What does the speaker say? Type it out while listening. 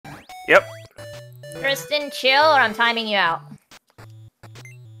Yep. Tristan, chill, or I'm timing you out.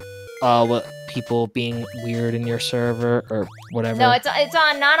 What, people being weird in your server or whatever? No, it's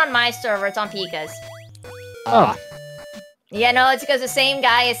on not on my server. It's on Pika's. Oh. Yeah, no, it's because the same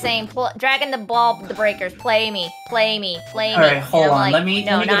guy is saying, dragging the ball, the breakers, play me, play me, play me. Alright, hold on. Like, let me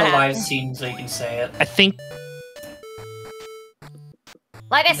no, go to live happening. stream so you can say it. I think.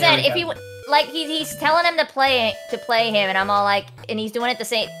 Like I said, There if we he go. like he's telling him to play him, and I'm all like, and he's doing it the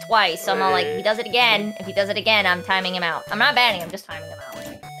same twice. So I'm all like, if he does it again, I'm timing him out. I'm not banning him, just timing him out.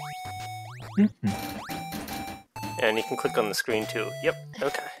 And you can click on the screen too. Yep.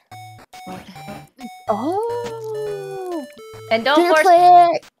 Okay. Oh. And don't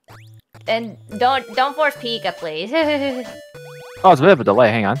force Pika, please. Oh, it's a bit of a delay.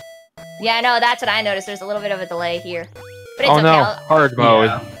 Hang on. Yeah, no, that's what I noticed. There's a little bit of a delay here, but it's Oh okay. no, hard mode.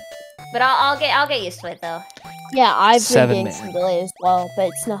 Yeah. But I'll get used to it though. Yeah, I've been 7 getting man. some delay as well, but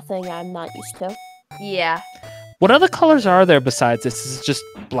it's nothing I'm not used to. Yeah. What other colors are there besides this? Is it just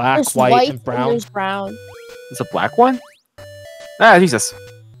black, There's white, and and brown? there's brown. It's a black one? Ah, Jesus.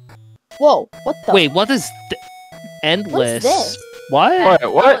 Whoa, what the? Wait, what is endless? this? What?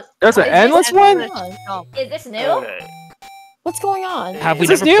 Wait, what? There's an Is this endless one? Is this new? Okay. What's going on? Have we Is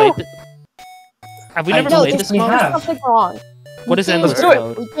this never new? played? Have we I never don't played think this we mode? have. There's something wrong. What is We endless did- Let's do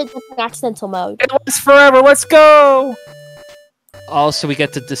mode? We did different accidental mode. It lasts forever. Let's go. Oh, so we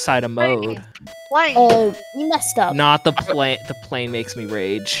get to decide a mode. You messed up. Not the plane. The plane makes me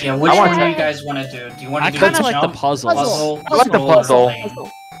rage. Yeah, which I want one do to- you guys want to do? Do you want I to do kind of the like the jump, puzzle. Puzzle. I like the or puzzle. plane?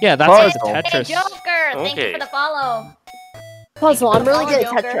 Yeah, that's like the Puzzle. Hey, Tetris. Joker! Thank you Okay. for the follow. Puzzle. I'm really good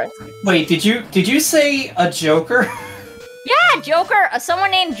at Joker. Tetris. Wait, did you say a Joker? Yeah, Joker. Someone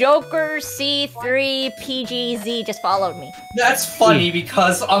named Joker C3PGZ just followed me. That's funny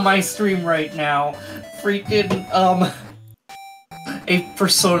because on my stream right now, freaking a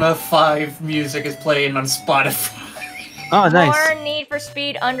Persona 5 music is playing on Spotify. Oh, nice. More Need for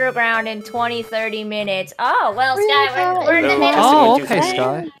Speed Underground in 20-30 minutes. Oh, well, Sky, we're in the No, middle. Oh, Testing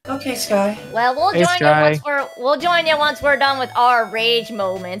okay, one, 2, 3. Sky. Okay, Sky. Well, we'll Hey, join Sky. you once we're done with our rage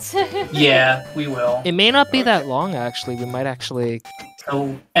moments. Yeah, we will. It may not be that long, actually. We might actually.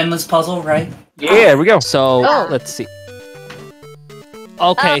 So, endless puzzle, right? Yeah, there we go. So Oh. let's see.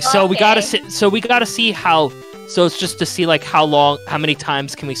 Okay, so we gotta okay. see. So we gotta see how. So it's just to see like how many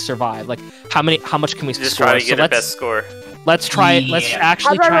times can we survive? Like how much can we Just score? try to get so a best score. let's try it. Let's Yeah.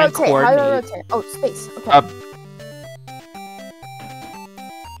 actually How do I try and rotate? How do I coordinate. rotate? Oh, space. Okay. Uh,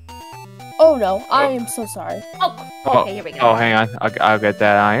 Oh no, I am so sorry. Oh, okay, here we go. Oh, hang on. I'll get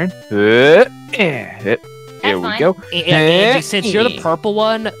that iron. Here we fine. go. Angie, since you're the purple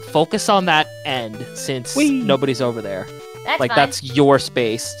one, focus on that end. Since Whee. nobody's over there, That's like fine. that's your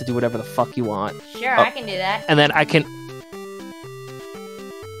space to do whatever the fuck you want. Sure, I can do that. And then I can.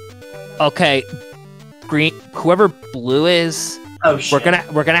 Okay, green. Whoever blue is, Oh shit.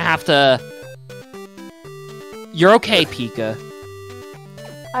 we're gonna have to. You're okay, Pika.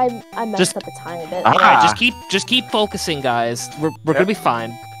 I messed Just- up a tiny bit. Ah. Alright, just keep focusing, guys. We're gonna be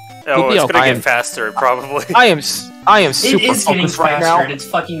fine. Oh, be it's okay. gonna I get am- faster, probably. I am super It is getting focused right faster now. and it's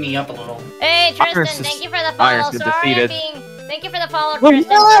fucking me up a little. Hey, Tristan, Irons is- thank you for the Irons follow. is Sorry, defeated. thank you for the follow, Well,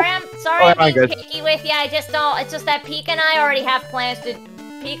 Tristan. yeah. Sorry, Oh, I'm I'm being good. picky with you. I just don't. It's just that Pika and I already have plans to.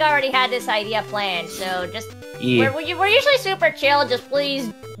 Pika already had this idea planned, so just Yeah. we're usually super chill. Just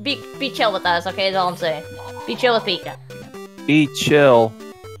please be chill with us, okay? Is all I'm saying. Be chill with Pika. Be chill.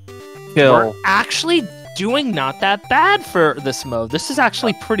 We're Chill. actually doing not that bad for this mode. This is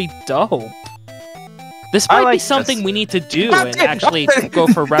actually pretty dope. This I might be like something this. we need to do That's and it. actually go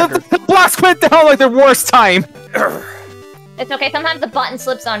for record. The blocks went down like the worst time. It's okay. Sometimes the button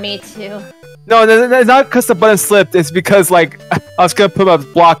slips on me too. No, it's not because the button slipped. It's because like I was gonna put a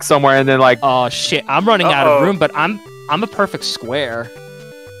block somewhere and then like Oh shit! I'm running out Uh-oh. of room, but I'm a perfect square.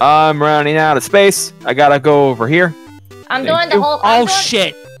 I'm running out of space. I gotta go over here. I'm Thank doing the you. whole. Oh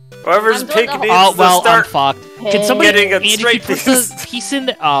shit! Whoever's I'm doing pick the needs whole- Oh well, to I'm start. fucked. Can somebody Getting a Andy, straight can you put the piece. piece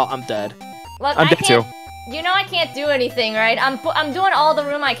in? Oh, I'm dead. Look, I'm I dead can't. too. You know I can't do anything, right? I'm doing all the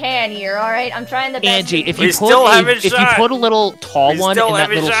room I can here. All right, I'm trying the best. Angie, if We you still put haven't if you shot. put a little tall We one still in that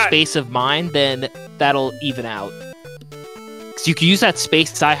haven't little shot. space of mine, then that'll even out. So you can use that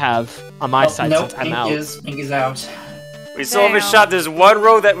space I have on my side nope, since I'm out. Pink is out. We still haven't Damn. shot. There's one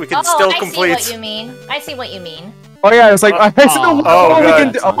row that we can Oh, still I see complete. what you mean. I see what you mean. Oh yeah, it's like I said, Oh, oh, we God.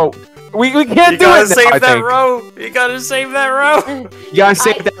 can do. Oh, we can't You do gotta it now, save I that think. row. You gotta save that row. You gotta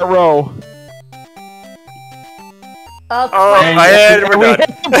save that row. Oh, Oh, crap. and we're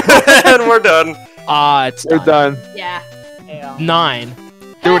done. And we're done. It's We're done. Yeah. 9.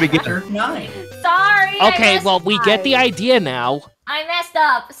 Do it again. Turn 9. Sorry. I Okay, missed well we get the mine. idea now. I messed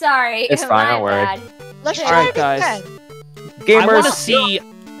up. Sorry. It's fine, My don't worry. bad. Let's All try right, it guys. again. I want to Gamers, see.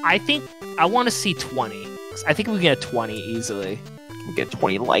 I want to see 20. I think we can get 20 easily. we get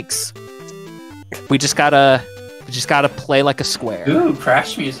 20 likes. We just gotta play like a square. Ooh,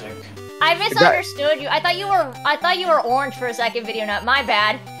 crash music. I misunderstood you. I thought you were orange for a second, VideoNut. My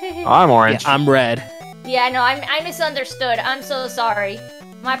bad. I'm Yeah, orange. I'm red. Yeah, no, I misunderstood. I'm so sorry.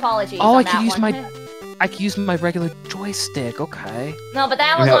 My apologies. Oh, on I that could use one. I can use my regular joystick. Okay. No, but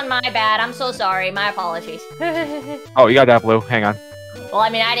that was No. on my bad. I'm so sorry. My apologies. Oh, you got that blue. Hang on. Well, I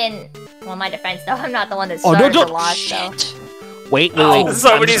mean, I didn't. Well, my defense though, I'm not the one that Oh started no! the loss, so. Shit. Wait. Oh,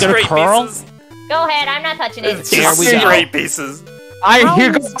 so I'm many just gonna straight curl. pieces. Go ahead. I'm not touching it. It's There just we go. straight pieces. How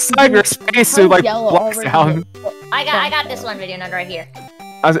Here is- goes Cyber Space to How's like yellow blocks already down. I got this one, VideoNut, right here.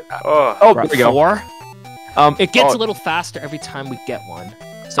 Oh, Oh, there we go. 4. It gets oh, a little faster every time we get one.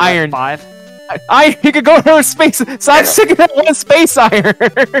 So Iron. 5. You could go to her space. Stop sticking that one space iron.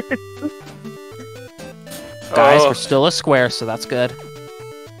 Guys, Oh. we're still a square, so that's good.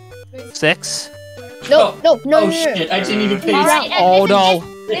 6. No, no, no, Oh no, no. shit, I didn't even pay All right, attention. Oh no!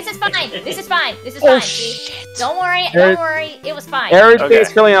 This is fine. This is fine. This is Oh fine. See? shit! Don't worry. Eric- Don't worry. It was fine. Everything is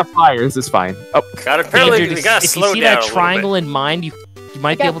Okay. currly on fire. This is fine. Oh, Gotta apparently Andrew, we gotta if you slow see down that a little triangle in mind, you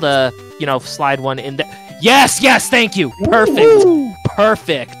might be able to, slide one in there. Yes, thank you. Perfect,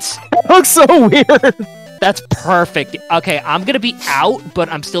 perfect. that looks so weird. That's perfect. Okay, I'm gonna be out, but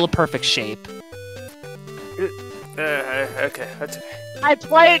I'm still a perfect shape. bit. Okay, that's okay. I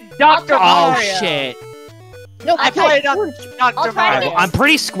played Dr. Oh Mario. shit! No, I played Dr. I'll try to Mario. get- I'm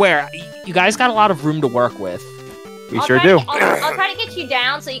pretty square. You guys got a lot of room to work with. We I'll sure try do. to- I'll try to get you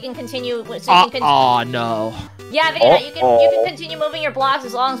down so you can continue. So you can Oh no! yeah, VideoNut, you can continue moving your blocks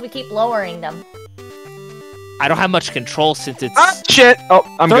as long as we keep lowering them. I don't have much control since it's Ah, shit. Oh,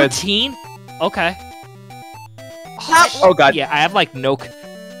 I'm good. 13. Okay. Oh god. Yeah, I have like no.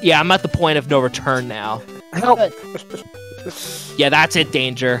 Yeah, I'm at the point of no return now. Help. Good. Yeah, that's it,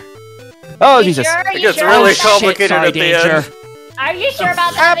 Danger. Oh You Jesus. sure? It You gets sure really about that? complicated sorry, at the Danger. end. Are you sure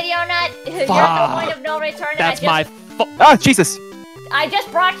about that, VideoNut? You're at the Fuck. point of no return. and That's my. Ah, Jesus. I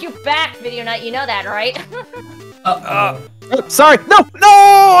just brought you back, VideoNut. You know that, right? Uh-oh. Oh, sorry. No.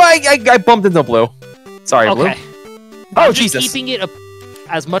 I bumped into blue. Sorry, Okay. blue. I'm Oh just Jesus. keeping it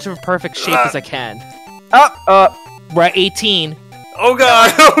as much of a perfect shape as I can. We're at 18. Oh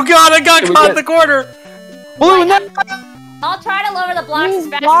god, oh god, I got We caught in did. the corner! Blue. No. I'll try to lower the blocks as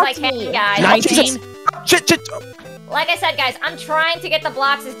You fast as I blocked can, me. guys. 19. Shit. Like I said, guys, I'm trying to get the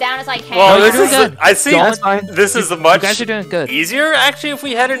blocks as down as I can. Well, you're this doing is good. I see. That's fine. This is a You much guys are doing good. easier actually if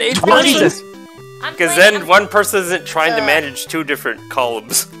we had an 8 Oh, person. Jesus. I'm Because playing- then one person isn't trying to Uh. manage 2 different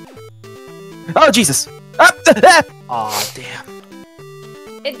columns. Oh Jesus. Aw, damn.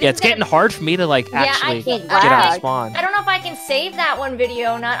 It- Yeah, it's getting hard for me to like Yeah, I actually can't- get out I- of spawn. I don't know if I can save that one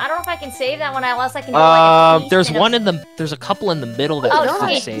video. I don't know if I can save that one. Unless I can do like a piece There's and a- one in the. There's a couple in the middle that Oh, we no, could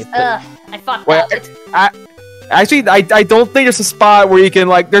wait. save. I fucked Wait, up. It's- Actually, I don't think there's a spot where you can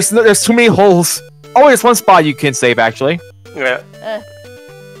like. There's too many holes. Oh, there's one spot you can save actually. Yeah.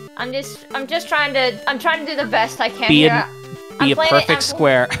 I'm just trying to do the best I can Be here. I'm Be a playing it- perfect I'm-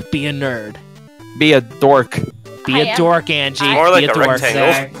 square. Be a nerd. Be a dork. Be I a am. dork, Angie. I- More Be like a a dork. rectangle.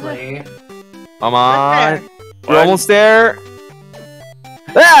 Exactly. Come on. We're What? almost there.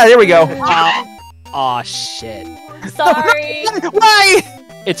 Ah, there we go. Aw, shit. Sorry. Why?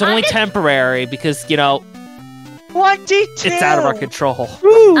 It's only temporary because 22. it's out of our control.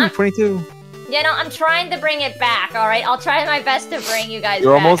 Woo, 22. Yeah, no, I'm trying to bring it back. All right, I'll try my best to bring you guys.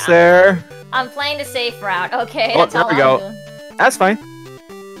 You're back. almost there. I'm playing the safe route. Okay, Oh, that's there all we I'm go. doing. That's fine.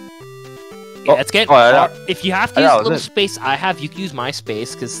 Yeah, it's getting oh, I know. hard. If you have to I use know, the little this- space I have, you can use my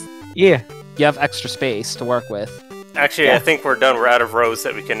space because Yeah. you have extra space to work with. Actually, Yeah. I think we're done. We're out of rows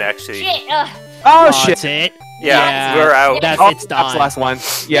that we can actually. Shit. Oh shit. That's it. Yeah, Yeah. we're out. That's Oh, it's that's done. the last one.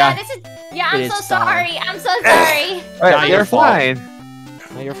 Yeah, Yeah. this is. Yeah, I'm It so is done. sorry. I'm so sorry. Alright, Not your you're fault. fine.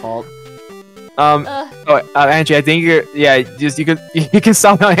 Not your fault. Angie, I think you're. Yeah, just you can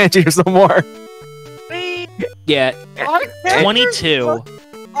stop now, Angie, or some more. Yeah, Our characters 22. look-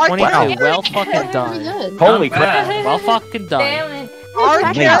 our 22. Wow. Well fucking Pretty done. good. Holy Not crap. bad. Well fucking done. Damn it. Our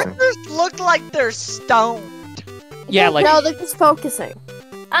Amazing. characters look like they're stoned. Yeah, like No, they're just focusing.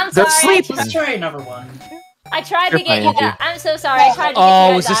 I'm They're sorry. sleeping. Let's try another one. I tried You're to get fine, you. Angie. I'm so sorry. I tried to get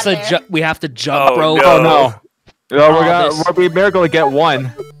oh, you is guys this out a there. we have to jump Oh, rope? no. Oh no. No, Oh, we're be a miracle to get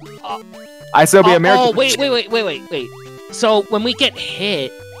one. I said it'll be Oh, a miracle. oh, wait. So when we get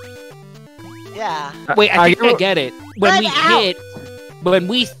hit, Yeah. wait, I think I get it. When Let we out. hit, when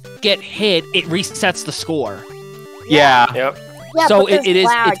we get hit, it resets the score. Yeah. Yep. Yeah, So but there's it is-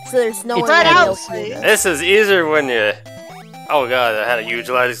 lag, it's- so there's no it's way Spread to out, go through please. this. This is easier when you Oh god, I had a huge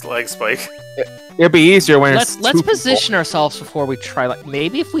leg spike. It'd be easier when Let's it's two position ourselves before we try. Like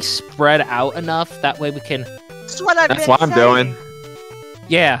maybe if we spread out enough, that way we can. That's what I've That's been what I'm saying. doing.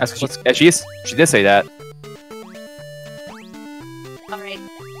 Yeah. That's what she did say that. Alright.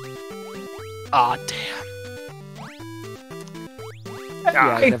 Aw, damn. Yeah,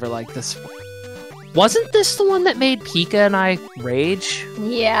 I never liked this. Wasn't this the one that made Pika and I rage?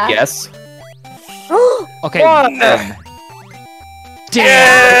 Yeah. Yes. Okay. What?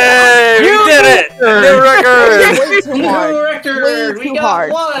 Yay! We did it! New record! Way too New hard. record! Way We too got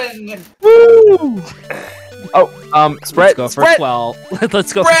hard. one! Woo! Oh, spread. Let's go for spread. 12.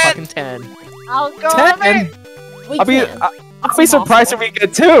 Let's go for Spread. fucking 10. I'll go 10. We I'll be can. surprised if we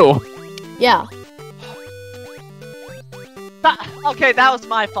get 2. Yeah. Okay, that was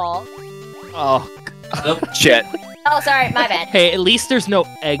my fault. Oh, Shit. Oh, sorry, my bad. hey, at least there's no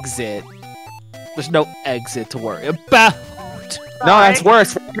exit. There's no exit to worry about. No, that's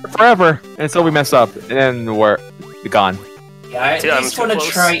worse. We're here forever. And so we mess up, and then we're gone. Yeah, I at Dude, I'm least too want to close.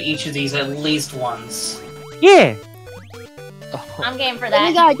 try each of these at least once. Yeah. Oh, I'm game for Then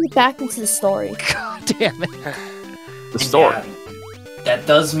we that. gotta get back into the story. God damn it. The story. Yeah, that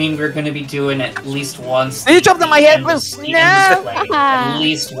does mean we're going to be doing at least once. You jumped on my head, endless- Luke. the endless play, at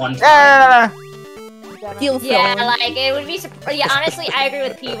least one time. Ah. Feel the Yeah, feeling. like, it would be yeah, honestly, I agree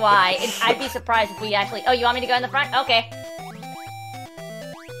with PY. I'd be surprised if we actually... Oh, you want me to go in the front? Okay.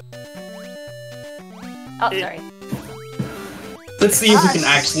 Oh, sorry. Let's see if we can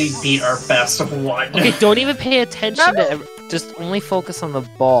actually beat our best of one. Okay, don't even pay attention to. Just only focus on the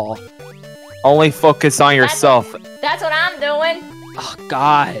ball. Only focus on yourself. That's what I'm doing. Oh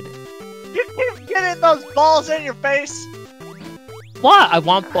God. You keep getting those balls in your face. What? I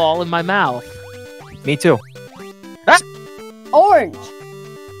want ball in my mouth. Me too. Orange.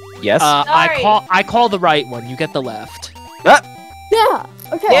 Yes. Sorry. I call the right one. You get the left. Yeah.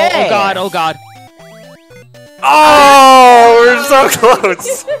 Okay. Oh God. Oh God. Oh, we're so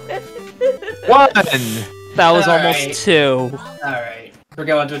close! 1. That was Alright. almost 2. Alright, we're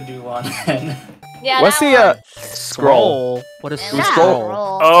going to do one then. Yeah, What's that the one. scroll? What is And the that scroll?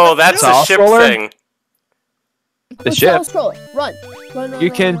 roll. Oh, that's a Saw ship scroller? thing. The Let's ship? scroll it. Run. Run, You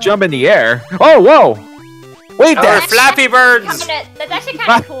run, can run. jump in the air. Oh, whoa! Wait Oh, there! we're Flappy Birds! That's actually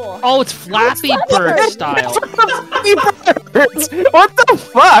kind of cool. Oh, it's Flappy Bird style. What the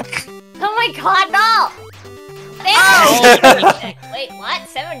fuck? Oh my god, no! Oh. Wait, what?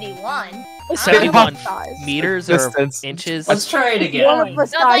 71? 71 Size. meters or Distance. inches. Let's try it again. One of the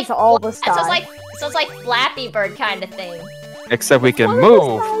Sounds skies, all the So it's skies. like Flappy Bird kind of thing. Except we can One of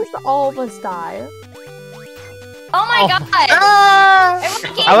move. the skies, all the skies. Oh my Oh. god!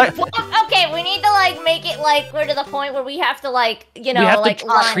 Everyone keep- I like- okay, we need to like make it like we're to the point where we have to like you know we have like to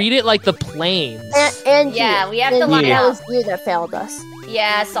line. treat it like the planes. And Yeah, we have to and line That up. was you that failed us.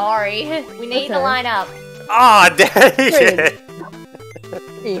 Yeah, sorry. We need to Okay. line up. Aw, dang it!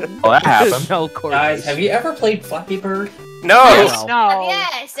 Well, that happened. No Guys, coordination. have you ever played Flappy Bird? No! Yes. No.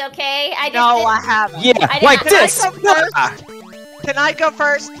 Yes, okay. I just No, did- I haven't. Yeah, I did like not- this! Can I go first? Can I go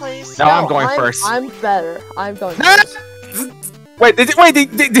first, please? No, I'm going first. I'm better. I'm going Ah! first. Wait, did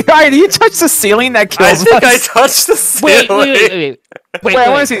you touch the ceiling that I kills think I us? touched the ceiling! Wait, I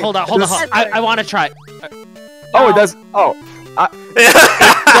wanna see- Hold on, hold on. this- I want to try. Oh, it does. Oh,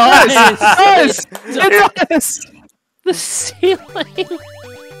 Does. it does! The ceiling. It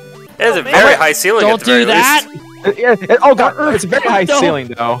has a very high ceiling Don't at the very do that. least. Oh god, it's a very high Don't. ceiling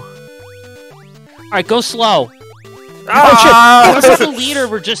though. All right, go slow. Ah! Whoever's the leader,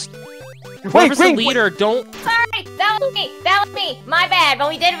 we're just. Whoever's the leader, don't. Sorry, that was me. That was me. My bad, but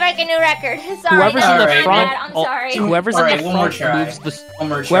we did break a new record. Sorry. Whoever's that in the was my front. bad. I'm oh, sorry. Whoever's Alright, in the one more front try. moves the. One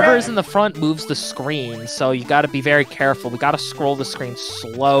more Whoever try. is in the front moves the screen, so you got to be very careful. We got to scroll the screen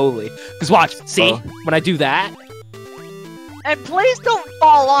slowly. Cause watch, see when I do that. And please don't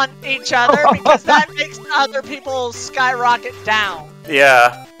fall on each other because that makes other people skyrocket down.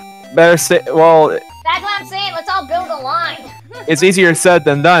 Yeah. Better say. Well, That's what I'm saying. Let's all build a line. it's easier said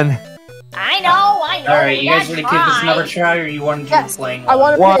than done. I know. Alright, we you guys gotta ready to give this try. another try, or you want to Yes, keep playing I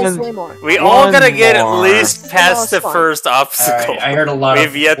want to play this One. way more. We all One gotta get more. at least past No, the it's fine. first obstacle. Alright, I heard a lot We of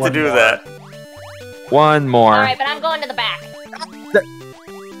have yet to one do more. that. One more. Alright, but I'm going to the back.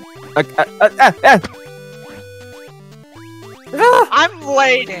 I'm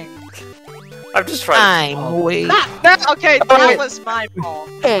waiting. I'm just trying. waiting. Okay, that Alright. was my fault.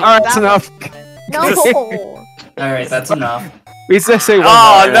 Alright, that's That enough. No. Alright, that's enough. We just say one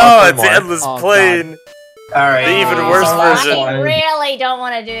Oh more. no, One it's more. the endless Oh, plane. Alright. The even Oh, worse so version. I really don't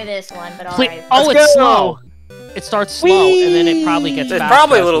want to do this one, but Please. alright. Oh, Let's it's go. slow. It starts slow, and then it probably gets It's faster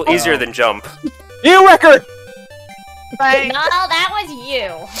probably a as little we go. easier than jump. New record! Thanks. No, that was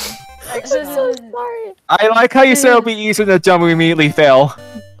you. I'm so sorry. I like how you said it'll be easier to jump and immediately fail.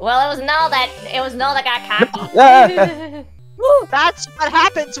 Well, it was Null that got cocky. That's what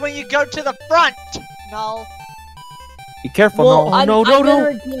happens when you go to the front. No. Be careful, Well, no. I'm gonna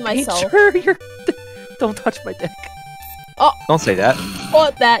redeem myself. Nature, you're... Don't touch my dick. Don't say that.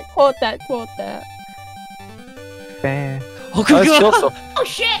 Quote that. Quote that. Quote that. Bam. Oh, Oh, good it's still God. so- Oh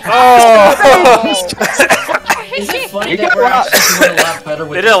shit! Oh! Is it funny that we're actually doing a lot better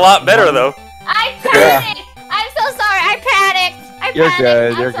with They did a lot better though. I panicked! I'm so sorry, I panicked! You're panicked.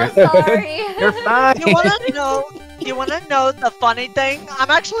 good, I'm you're so good. sorry. You're fine. You wanna know? You wanna know the funny thing? I'm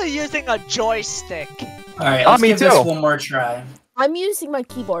actually using a joystick. Alright, Oh, let's me give this too. one more try. I'm using my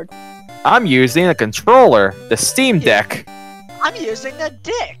keyboard. I'm using a controller, the Steam Deck. I'm using a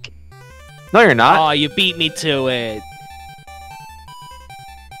dick. No, you're not. Oh, you beat me to it.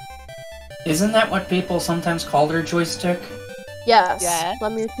 Isn't that what people sometimes call their joystick? Yes. Yeah.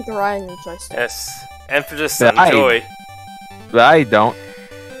 Let me take a ride in the joystick. Yes. Emphasis Yeah, on joy. But I don't.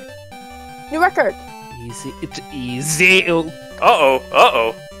 New record. Easy. It's easy. Oh, Uh-oh.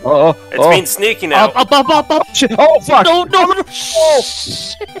 Uh-oh. Oh, It's been sneaking out. up. shit. Oh, fuck. No.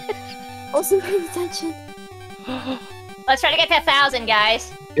 Wasn't paying attention. Let's try to get to 1,000,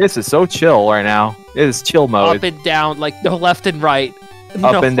 guys. This is so chill right now. It is chill mode. Up and down, like no left and right.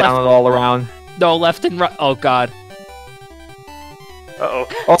 Up and down and all around. No left and right. Oh God. Uh-oh.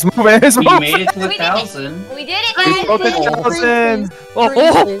 Oh, it's moving. It's We moving. made it to We did it. 1,000. We did it, We guys! broke We did it.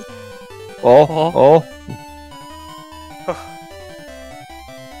 1,000. Oh, Oh,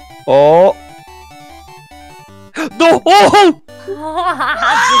 oh. No. Oh.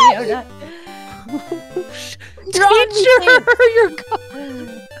 VideoNut. Teacher, you're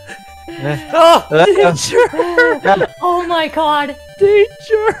gone. Oh! Teacher. Oh my god.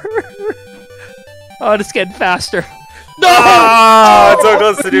 Teacher. Oh, it's getting faster. No. Oh, it's so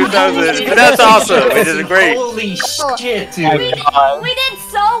close to 2,000. But that's awesome. We did great. Holy shit, We dude. did, we did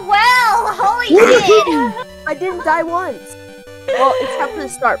so well! Holy shit! I didn't die once. Well, except for the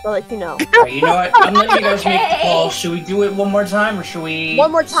start, but like you know. Alright, you know what? I'm letting you guys make the Okay. call. Should we do it one more time, or should we...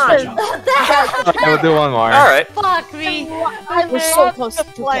 One more time. switch up? Okay, we'll do one more. All right. Fuck me. I We're so love close the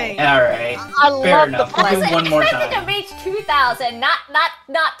to plane. Alright. I Fair love enough. the We'll plane. do one more expected time. to reach 2,000, not.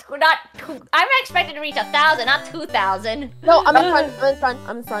 I'm expected to reach 1,000, not 2,000. No, I'm in front. I'm in front.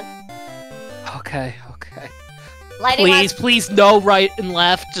 I'm in front. Okay. Lighting Please, no right and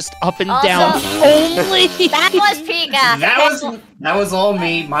left, just up and Also- down only. That was Pika. That was all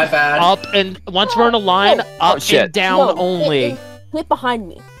me. My bad. Up and once we're in a line, Oh, up shit. and down No, only. Hit behind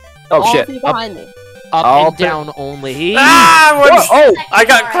me. Oh, All shit. three Up. behind me. Up I'll and put- down only. Ah! What? Oh, I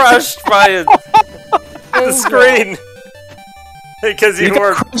got crushed by the screen. Because you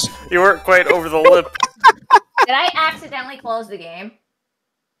weren't quite over the lip. Did I accidentally close the game?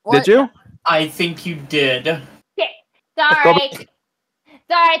 did you? I think you did. Sorry.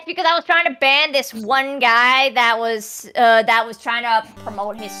 Sorry, it's because I was trying to ban this one guy that was trying to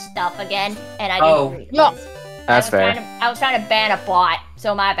promote his stuff again, and I didn't. Oh. realize. That's fair. I was trying to ban a bot,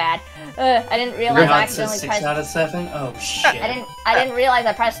 so my bad. I didn't realize Your I heart says accidentally 6 pressed. out of 7? Oh, shit. I didn't realize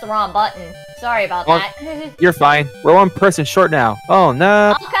I pressed the wrong button. Sorry about Well, that. You're fine. We're one person short now. Oh,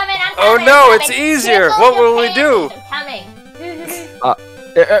 no. I'm coming. Oh, I'm no, coming. it's easier. Tickle What your will we pants. do? I'm coming.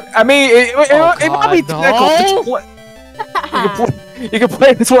 I mean, it might be God, difficult. You can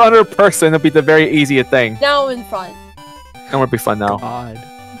play this one other person. It'll be the very easiest thing. Now I'm in front. And it'll be fun now. God.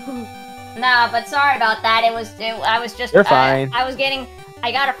 Nah, but sorry about that. I was just. You're fine.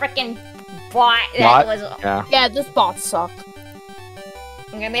 I got a freaking bot that Bot? was. Yeah. Yeah, this bots suck.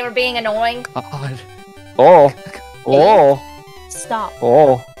 And they were being annoying. God. Oh. Oh. Stop.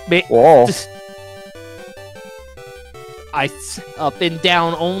 Oh. Me- Oh. Up and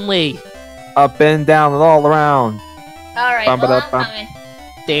down only. Up and down and all around. All right, well, I'm Bum-ba-da-bum. coming.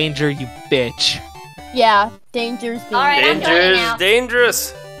 Danger, you bitch. Yeah, danger's being. All right, I'm Danger going is now.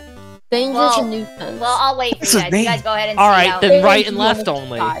 dangerous. Danger's Well- a nuisance. Well, I'll wait for This you is guys. me. You guys go ahead and All see right, how. then right and left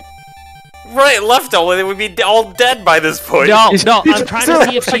only. God. Right, and left only. They would be all dead by this point. No, He's- I'm he's- trying to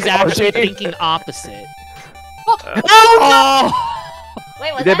see if she's actually Yoshi. thinking opposite. Oh,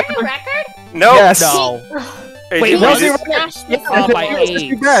 Wait, was Did that a they- new record? No. Yes. No. Hey, Wait, we was just- it- Smash this Oh, up. by Yes,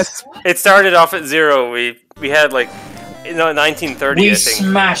 8. yes. It started off at 0. We had like, 1930, We I think.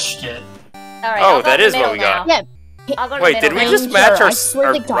 smashed it. All right. Oh, I'll go that to the is what middle we got. now. Yeah. I'll go to Wait, the did middle we now. just match I our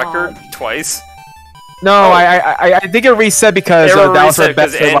swear to God. record twice? No, Oh. I think it reset because It will that was our reset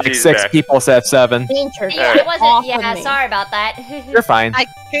best 'cause for like Angie's 6 back. people instead of 7. Danger. Yeah, it wasn't. Off Yeah, of me. sorry about that. You're fine. I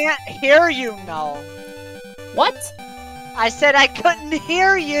can't hear you, Null. What? I said I couldn't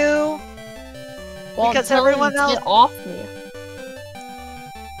hear you. Well, Because tell him everyone to else- Get off me.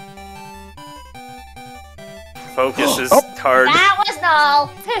 Focus is Oh. hard. That was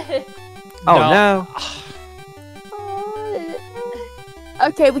Null. Oh no.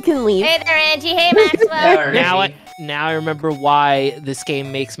 Okay, we can leave. Hey there, Angie. Hey, Maxwell. Alrighty. Now I remember why this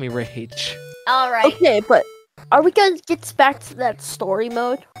game makes me rage. All right. Okay, but are we gonna get back to that story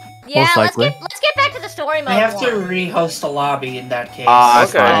mode? Yeah, Most let's likely. get back to the story mode. I have to one. rehost a lobby in that case.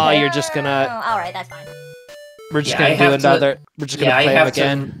 That's Okay. fine. Oh, you're just gonna. All right, that's fine. We're just Yeah, I gonna do have to- another. We're just gonna I play have them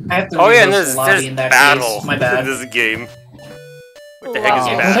again. I have to Oh yeah, and rehost there's the lobby in that battle. case. My bad. This is a game. What the heck is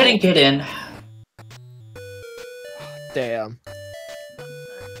Wow. Go battle? ahead and get in. Damn.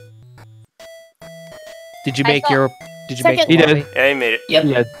 Did you I make thought- your? Did you Second- make? He your did. lobby? Yeah, I made it. Yep.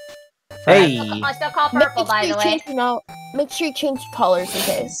 Yeah. Hey. I still call purple, by the way. Make sure you change colors in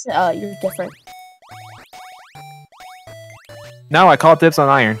case you're different. No, I called dibs on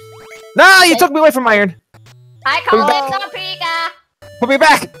iron. No, you took me away from iron. I call Back. it some Pika. Put me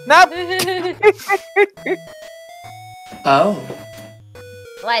back. No. Oh.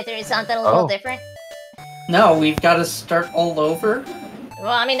 Why, there is something a little Oh. different? No, we've got to start all over?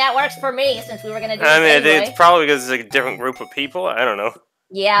 Well, I mean, that works for me, since we were gonna do I it mean, anyway. it's probably because it's like a different group of people. I don't know.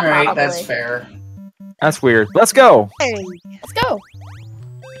 Yeah, Alright, probably. that's fair. That's weird. Let's go. Let's go.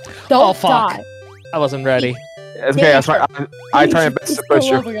 Don't Oh, fuck. die. I wasn't ready. Okay, that's fine. I try my best to push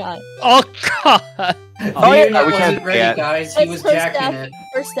you. Oh god. Oh, Oh, yeah, yeah, we can't wasn't do ready, that. guys. He It's was first jacking step. it.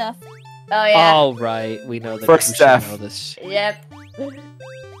 First step. Oh, yeah. Oh right, we know that. First we should Steph. know this. Yep.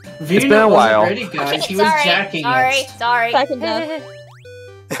 VideoNut been a while. wasn't ready, guys. He was sorry, jacking sorry, it. sorry. Second death.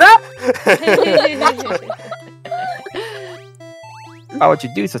 Why would you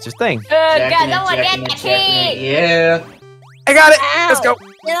do such a thing? God, Jacking no one it, get jacking the it, jacking it. key! Yeah. I got it. Ow. Let's go.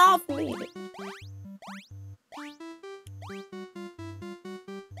 Get off me.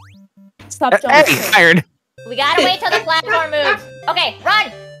 Stop jumping. Hey, iron. We gotta wait till the platform moves. Okay,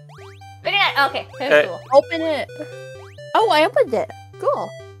 run! VideoNut, okay, Hey. cool. Open it. Oh, I opened it. Cool.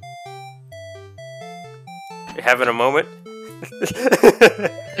 You having a moment?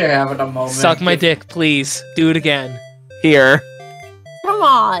 They're having a moment. Suck my dick, please. Do it again. Here. Come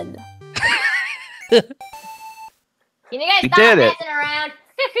on. Can you guys We stop did it. messing around?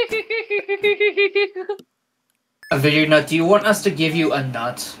 VideoNut, do you want us to give you a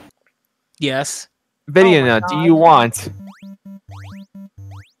nut? Yes. VideoNut, do you want?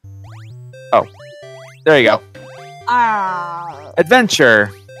 Oh. There you go. Ah. Adventure.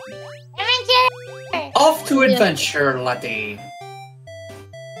 Adventure! Off to adventure, laddie.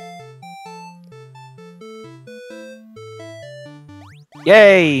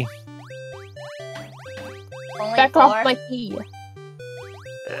 Yay. Only Back four. off my key.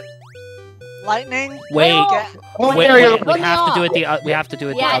 Lightning. Wait. Get- Oh, Wait, there you wait, go. we have to do it the we have to do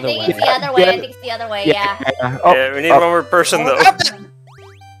it Yeah, the I other think way. it's the other way. I think it's the other way, yeah. Oh, Yeah, we need oh. one more person though.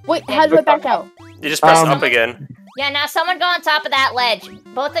 Wait, how do I back out? You just press Um, up again. Yeah, now someone go on top of that ledge.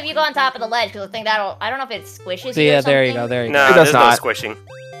 Both of you go on top of the ledge, because I think that'll... I don't know if it squishes So you or yeah, there you something. go, there you No, It there's does no not. squishing.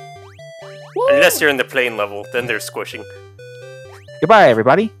 Woo! Unless you're in the plane level, then there's squishing. Goodbye,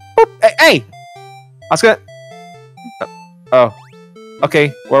 everybody. Boop. Hey, hey! I was gonna. Oh.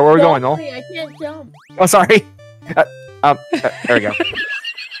 Okay, where are we going, Noel? I can't jump. Oh, sorry. There we go.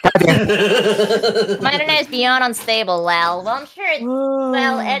 My internet is beyond unstable, Lal. Well, I'm sure it's...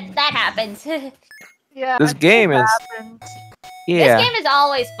 Well, that happens. This Yeah. This game is. happened. Yeah. game is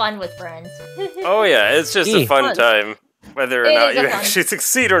always fun with friends. Oh yeah, it's just a Eee. fun time. Whether or It not is a you fun- actually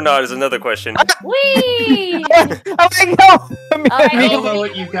succeed or not is another question. Whee! Oh my god! Alright. I don't know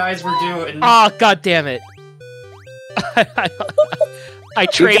what you guys were doing. Oh god damn it. I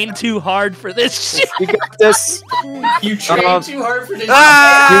trained too hard for this shit. You got this. You trained Um, too hard for this.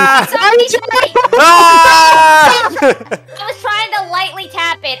 Ah! Sorry, sorry. Ah! I was trying to lightly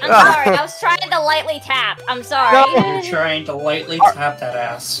tap it. I'm sorry. I was trying to lightly tap. I'm sorry. You're trying to lightly tap that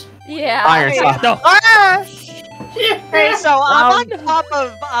ass. Yeah. Iron stuff. No. Okay, so I'm on top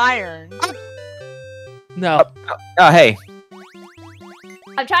of iron. No. Oh, hey.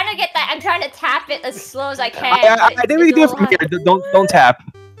 I'm trying to get that. I'm trying to tap it as slow as I can. I think we can do it from here. Don't tap.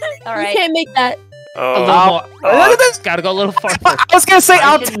 All You right. can't make that. A Oh, little more. Look at this. Gotta go a little farther. I was gonna say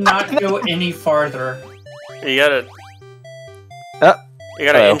I I'll cannot go any farther. you gotta. Uh, You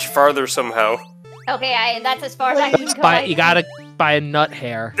gotta uh-oh. inch farther somehow. Okay. That's as far as I can go. You gotta buy a nut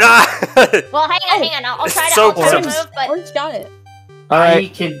hair. Well, hang on. I'll try to. So I'll try to close. move, but Orange got it. All right. I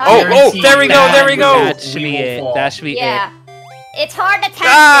can Oh, guarantee there we go, that there we go. That should be it. That should be yeah, it's hard to tap.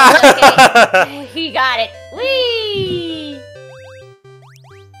 Ah! Okay. He got it. Whee!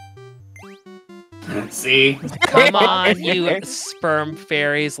 See? it. Come on, you sperm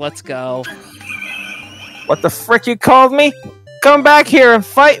fairies. Let's go. What the frick you called me? Come back here and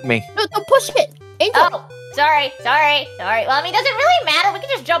fight me. No, don't push it. Angel. Oh, sorry. Well, I mean, does it really matter? We can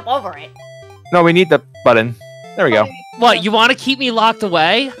just jump over it. No, we need the button. There we go. What, you want to keep me locked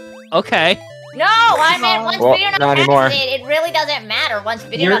away? Okay. No, I meant once Well, VideoNut not passes anymore. it really doesn't matter. Once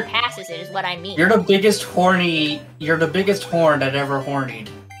VideoNut passes it is what I mean. You're the biggest horn that ever hornied.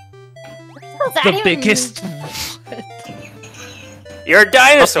 What's that The even biggest. You're a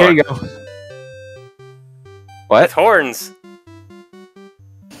dinosaur There you go. What? with horns.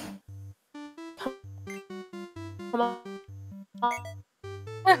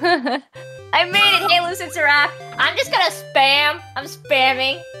 I made it. Hey, Lucid Seraph. I'm just gonna spam. I'm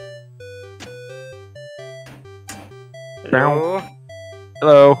spamming. Hello?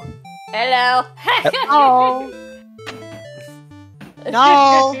 Hello. Hello. Oh.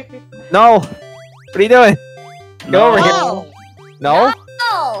 No. No. What are you doing? Go over here. No. No.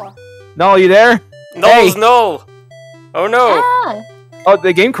 Oh. No, you there? Null's Hey. null. Oh no. Ah. Oh,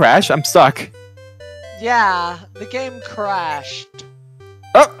 the game crashed. I'm stuck. Yeah, the game crashed.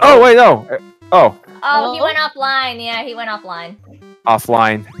 Oh, wait, no. Oh, Oh, he Hello? went offline. Yeah, he went offline.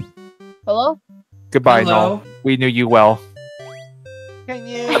 offline. Hello? Goodbye, Hello? Null. We knew you well. Can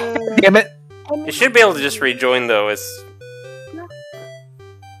you? Damn it. You should be able to just rejoin though. It's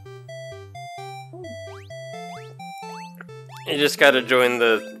you just gotta join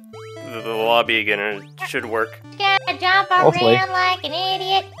the lobby again and it should work. Gotta jump Hopefully. around like an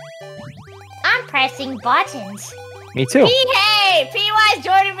idiot. I'm pressing buttons. Me too. Hey, PY's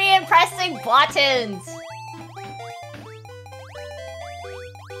joining me in pressing buttons.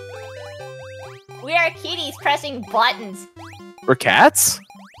 We are kitties pressing buttons, We're cats?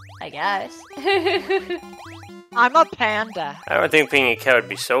 I guess. I'm a panda. I don't think being a cat would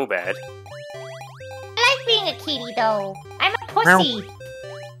be so bad. I like being a kitty though. I'm a pussy.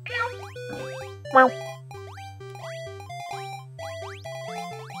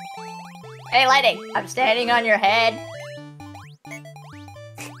 Hey, Lightning, I'm standing on your head.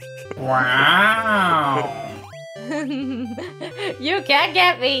 Wow. You can't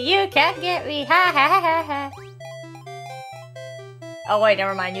get me, you can't get me, ha ha ha ha. Oh wait,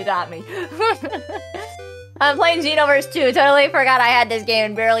 never mind, you got me. I'm playing Xenoverse 2, totally forgot I had this game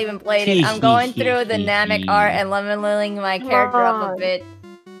and barely even played it. I'm going through the Namek art and leveling my character up a bit.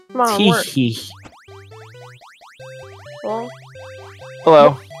 Come on, work. Well,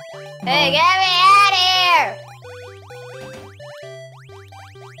 Hello. Hey, get me out of here!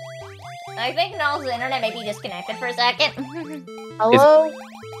 I think Null's internet may be disconnected for a second. hello?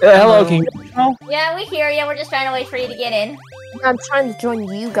 Hello, can you Null? Yeah, we hear you. We're just trying to wait for you to get in. I'm trying to join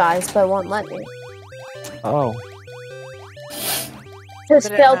you guys, but it won't let me. Oh. Just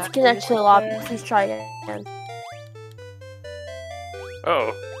Did it failed not to connect to the lobby. restart? Please try again.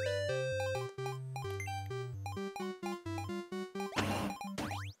 Oh.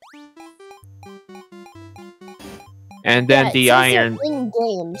 And then Yeah, the it says iron. you're in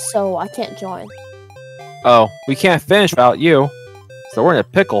game, so I can't join. Oh, we can't finish without you. So we're in a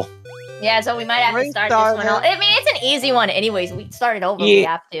pickle. Yeah, so we might have to start this one. Restart I mean, it's an easy one anyways. We started over. We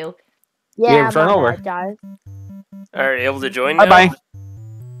Yeah. have to. Yeah, we're starting my over. bad, guys. Are you able to join Bye now? bye.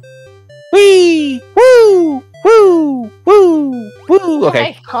 Wee! Woo! Woo! Woo! Woo!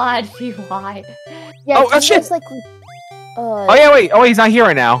 Okay. Oh my god, PY. Yeah, Oh, can you shit. guys, like, Oh yeah, wait. Oh, he's not here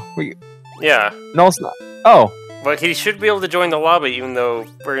right now. Yeah. No, it's not. Oh, But he should be able to join the lobby even though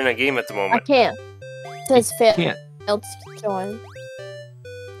we're in a game at the I moment. can't. It says can't. failed to join.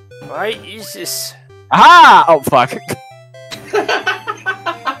 Why is this? aha! Oh fuck.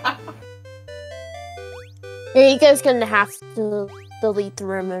 Yeah, you guys gonna have to delete the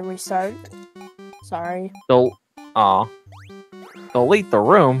room and restart. Sorry. Delete the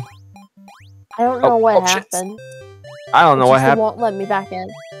room. I don't know what shit. happened. I don't know what It happened. won't let me back in.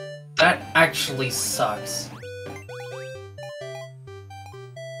 That actually sucks.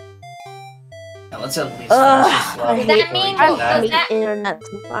 Now let's at least Ugh, finish this level I Does that before we mean- do I that. hate that- internet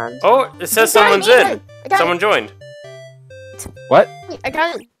sometimes. Oh, it says I got someone's it, in. I got Someone joined. What? it. I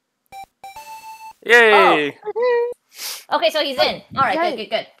got it. Yay! Okay, so he's in. Alright, Okay.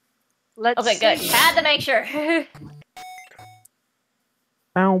 good. Let's Okay, good. see. Had to make sure.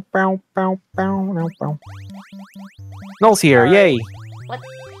 Bow, bow, bow, bow, bow, bow. Null's here. Yay!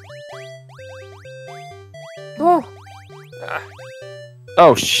 Oh,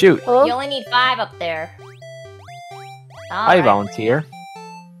 Oh shoot! hello? You only need 5 up there. I Alright. volunteer.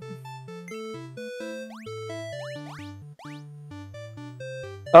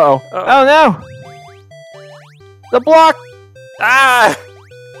 Uh oh! Uh-oh. Oh no! The block! Ah!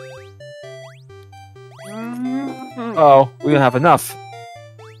 Oh, we don't have enough.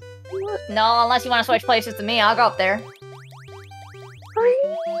 No, unless you want to switch places to me, I'll go up there.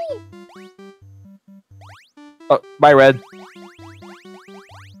 Oh, bye, Red.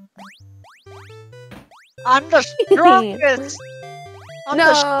 I'm the strongest. I'm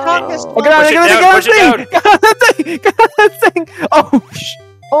the strongest. No. Oh, get on Push it the down, push it thing! Get on the thing! Get on the thing! Oh,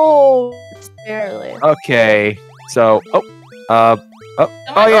 Oh, it's barely. Okay, so, Someone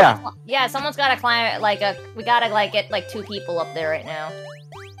yeah. Yeah, someone's gotta climb it, like, we gotta, like, get, like, 2 people up there right now.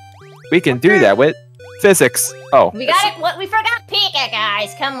 We can do that with physics. Oh, We gotta, we forgot Pika,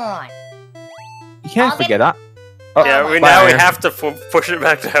 guys, come on. you can't I'll get- forget that. Oh, Yeah, bye, now we Iron. have to push it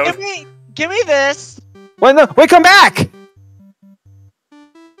back down. Give me this. Wait, no, wait, come back!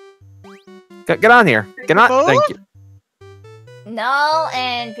 Get on here. Get on. Move? Thank you. Null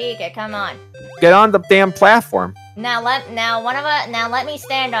and Pika, come on. Get on the damn platform. Now let me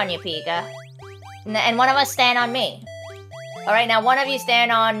stand on you, Pika. And one of us stand on me. Alright, now one of you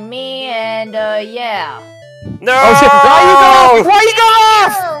stand on me, and, yeah. No! Oh shit! Why you go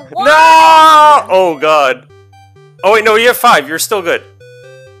off? What? No! Oh god. Oh wait, no, you have 5. You're still good.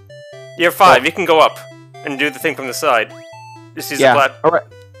 You have 5. You can go up and do the thing from the side. Just use the Yeah. plat. All right.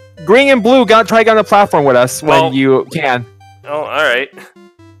 Green and blue, try to get on the platform with us Well- when you can. Oh, all right.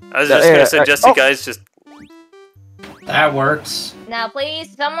 I was Yeah, just yeah, gonna suggest you guys just. That works. Now,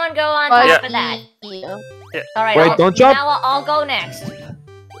 please, someone go on But- top of that. Yeah. Alright, Wait, don't jump. Now I'll go next.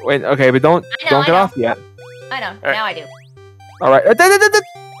 Wait, okay, but don't I know. get off yet. I know, Alright. now I do. All right.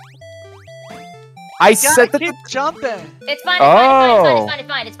 I You said gotta that. keep jumping. It's fine, Oh.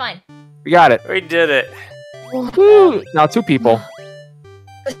 it's fine. We got it. We did it. Woo. Now 2 people.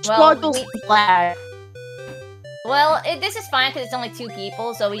 The Well, struggle's we- flag. Well, this is fine because it's only 2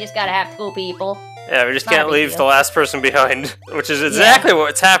 people, so we just gotta have 2 people. Yeah, we just Not a can't big leave deal. the last person behind, which is exactly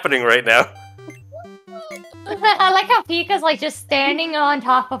what's happening right now. I like how Pika's like just standing on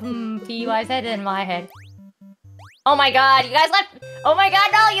top of PY's head and my head. Oh my god, you guys left. Oh my god,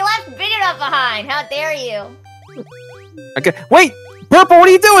 no, you left VideoNut behind. How dare you? Okay. Wait, purple. What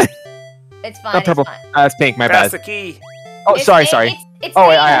are you doing? It's fine. Not purple. It's fine. It's pink. My Pass bad. the key. Oh, It's sorry. It's Oh,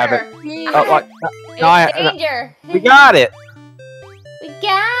 wait, I have danger. Oh, what? It's No, I- danger. We got it. We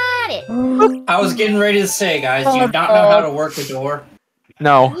got it. I was getting ready to say, guys, do you not know how to work a door?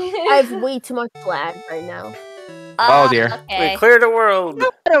 No. I have way too much lag right now. Oh, dear. Okay. We cleared the world. I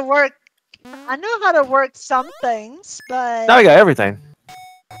know how to work. I know how to work some things, but Now we got everything.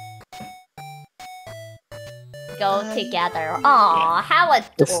 Go together. Aw, how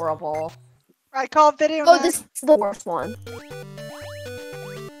adorable. I call video. Oh, this is the worst one.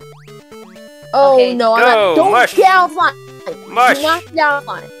 Oh Okay. no, I'm Go, not. Don't mush. get out of line. Mush. Do not get out of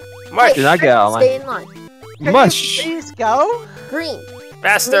line. Mush. Do not get out of line. Stay in line. Can you Mush. please go. Green.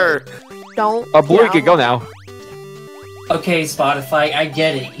 Faster. Don't. Oh, blue, get you out can of go line. now. Okay, Spotify, I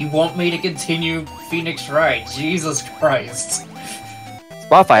get it. You want me to continue Phoenix Wright. Jesus Christ.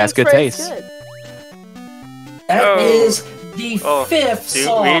 Spotify has good Thanks, taste. Fred's That Oh. is the Oh, 5th dude,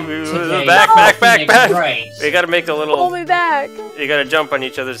 song we- today. back, for back, back, Phoenix back. Wright. We gotta make a Pull little. me back. You gotta jump on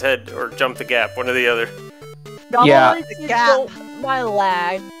each other's head or jump the gap, one or the other. No, Yeah. it's just Gap. my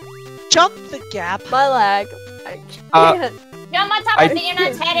lag. Jump the gap. My lag. I Uh, can't. Jump on top I- of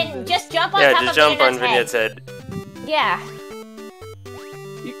VideoNut's head and just jump on Yeah, top just of jump on VideoNut's Vignetta's head. Yeah.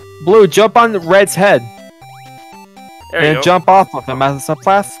 Blue, jump on Red's head There you and go. jump off of him as a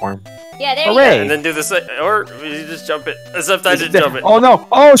platform. Yeah, there Hooray. And then do this, or you just jump it. Sometimes you jump it. Oh no!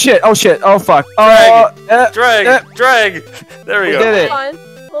 Oh shit! Oh shit! Oh fuck! Drag, drag. There we We go. did It's it. fine.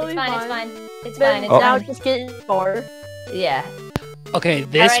 We'll you be go. It's fine. fine. It's Then fine. It's now fine. just get more. Yeah. Okay,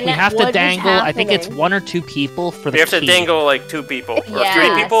 this Alright, we now have to what is dangle. I think it's happening? 1 or 2 people for the We have to key. dangle like 2 people, or Yeah,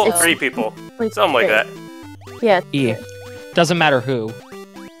 3 people, so- 3 people, Like, something like that. Yeah. Yeah. Doesn't matter who.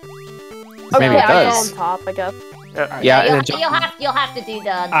 Maybe Okay, it I'll does. go on top, I guess. Yeah, and then You'll have to do the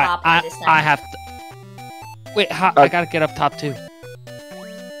top one this time. I have to. Wait, I gotta get up top too.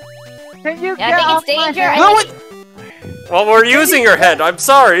 Can you Yeah, get I off think my it's danger. head? No, Well, we're using your head. I'm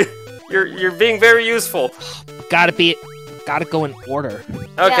sorry. You're being very useful. Gotta go in order.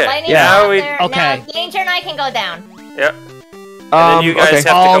 Okay. lightning's yeah. out Now we. there. Okay. Now, Danger and I can go down. Yep. then you guys okay. have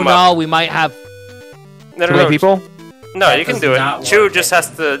to Oh come up. no, we might have. No, Too no, many no. people? No, That you can does do not it. Chu work. just has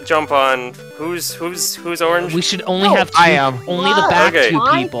to jump on. Who's orange? We should only No, have two. I am. Only the back Okay. 2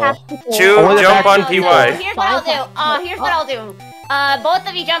 I people. have to go- Chu, Only the jump back on two No, PY. here's what I'll do. Here's what I'll do. Both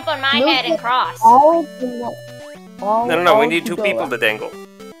of you jump on my Move head and it. cross. All No. We need 2 people to dangle.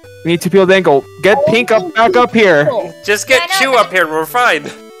 We need 2 people to dangle. Get Pink up, back up here. Just get Yeah, no, Chu up here. We're fine.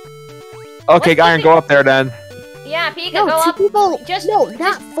 Okay, Iron, go up there then. Yeah, Pika, No, go 2 up. people. Just No,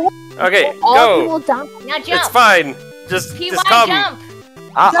 not 4. Okay, All go. people down. Now jump. It's fine. PY Just come. jump.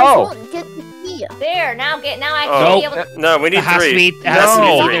 Oh. Get the key. There, now I Oh, can be able to... no, we need It has to 3. be, it has to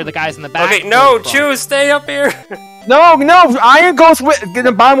No. be either the guys in the back. Okay, or no, the front. choose, stay up here. No, Iron goes with get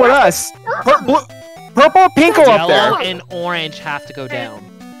the bottom with us. Purple, pink go up Yellow there. and orange have to go down.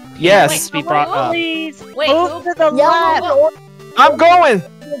 Yes. Needs to be brought up. Please, Wait, move who- to the left. Yellow I'm going.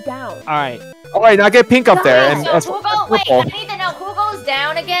 and down. All right, All right, now get pink up there Okay, and so who goes... Wait, I purple. need to know who goes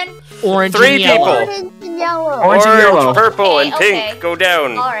down again? orange 3 and yellow. people. Orange and yellow. Orange and yellow. purple, and Okay, pink okay. go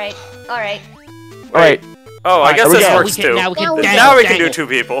down. Alright, alright. All right. Oh, I guess there we this go. works too. Now we can Now we- dangle, Now we can do dangle, 2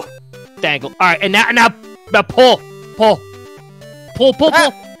 people. dangle. All right, and now pull.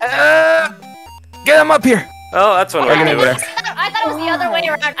 Get him up here. Oh, that's one way to Okay. do it. I thought it was the other way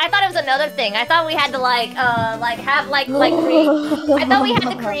around. I thought it was another thing. I thought we had to create. I thought we had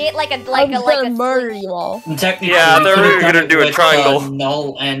to create like a murder you all. Technically, Yeah, we they're could've really done gonna it do a with, triangle.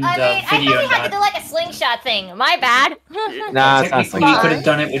 Null and I mean, I thought we had to do VideoNut. like a slingshot thing. My bad. Nah, it's not Technically, we like could have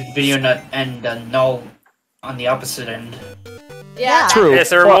done it with VideoNut and Null on the opposite end. Yeah. True. Yes,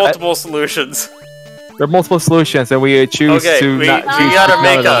 there are Well, multiple solutions. there are multiple solutions, and we choose Okay, to we not we choose gotta none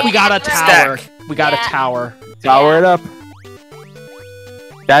make of them. a We got a tower. stack. We got Yeah. a tower. Tower it up.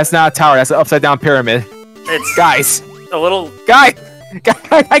 That's not a tower. That's an upside down pyramid. It's Guys, a little. guys,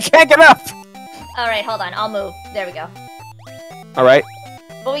 I can't get up. All right, hold on. I'll move. There we go. All right,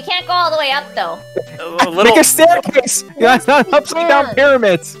 But we can't go all the way up though. A little. make a staircase. That's not an upside down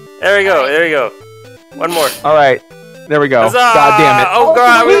pyramid. There we go. There we go. One more. All right, there we go. Huzzah! God damn it. Oh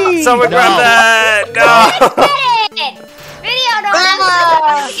god! Whee! Someone No. grab that! No! Get it!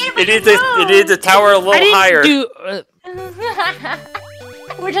 Video You need to tower a little I didn't higher. do.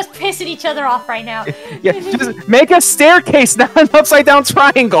 We're just pissing each other off right now. Yeah, just make a staircase, not an upside down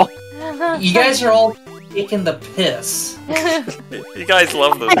triangle. You guys are all taking the piss. You guys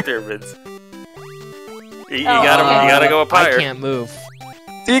love those pyramids. You Oh, gotta go up I higher. can't move.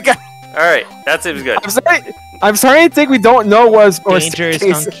 So you got, All right, that seems good. I'm sorry to think we don't know was or Danger is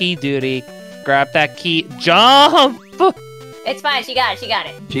staircase. on key duty. Grab that key. Jump! It's fine. She got it. She got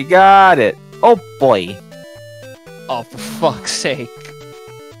it. She got it. Oh boy. Oh, for fuck's sake.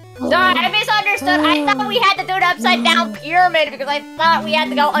 Sorry, I misunderstood. I thought we had to do an upside down pyramid because I thought we had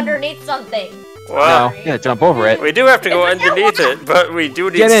to go underneath something. Well, No, you gotta jump over it. we do have to go underneath it, but we do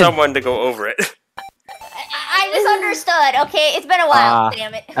need Get in. someone to go over it. I misunderstood. Okay, it's been a while. Ah,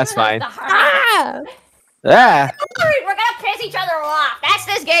 Damn it. that's fine. Sorry. Ah! Ah. We're gonna piss each other off. That's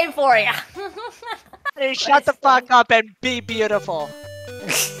this game for you. Hey, shut the fuck up and be beautiful.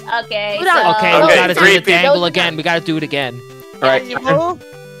 Okay. Hold on. Okay, Okay, we gotta do 3 the people. dangle again. We gotta do it again. All right, Can you move?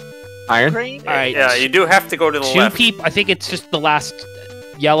 Iron. Green? All right. Yeah, you do have to go to the Two left. people. I think it's just the last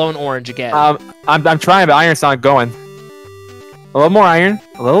yellow and orange again. I'm trying, but Iron's not going. A little more iron.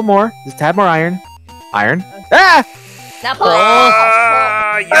 A little more. Just a tad more iron. Iron. Ah! Now pull.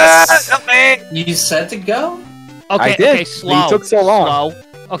 Ah, yes! Help me! You said to go? Okay, I did. okay, slow. You took so long. Slow.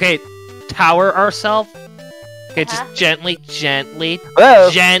 Okay, tower ourselves. Okay, Uh-huh. just gently, Whoa!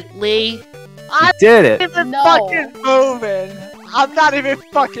 gently. You did it. I'm not even No. fucking moving. I'm not even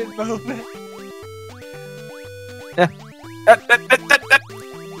fucking moving.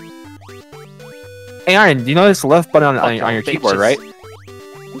 Hey, Iron, do you know this left button on your Okay, keyboard, bitches. right?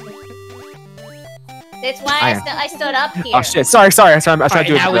 That's why Iron. I stood up here. Oh shit! Sorry. I'm trying to do Alright,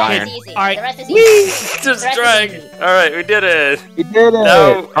 it now with we Iron. can- Easy. Alright. The rest is easy. Just The rest is drag. easy. Alright, we did it. You did it.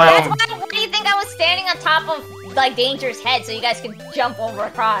 No, That's um, why do you think I was standing on top of like Danger's head so you guys could jump over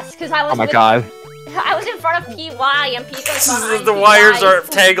across? Because I was Oh my with- god. I was in front of PY and Pico's behind the PY. wires are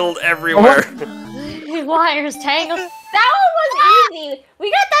tangled everywhere. Wires tangled. That one was easy. We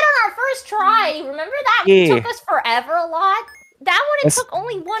got that on our first try. Remember that Yeah. took us forever a lot? That one it That's- took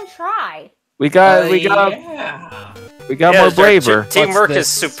only one try. We got Yeah. Yeah, more our braver. Teamwork What's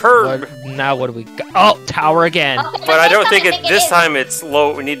is this? superb. What- now what do we got? Oh, tower again. Okay, But I this don't time think this is. time it's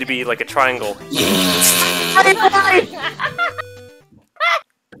low. We need to be like a triangle.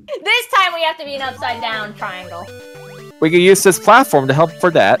 This time we have to be an upside down triangle. We can use this platform to help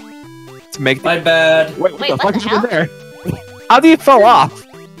for that. To make. My bad. Wait, Wait, the what fuck the is in hell? there? How do you fall off?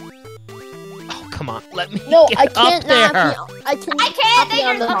 Oh, come on, let me No, get I up can't there. not be, I can I can't. be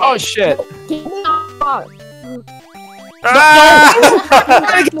on Danger's the okay. Oh shit! Get me off. Ah!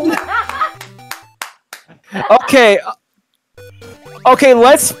 Okay. Okay,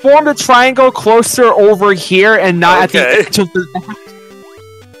 let's form the triangle closer over here and not Okay. at the edge of the.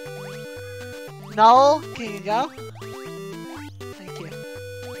 Null, can you go? Thank you.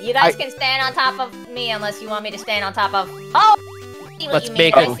 You guys I- can stand on top of me unless you want me to stand on top of. Oh, I see what Let's you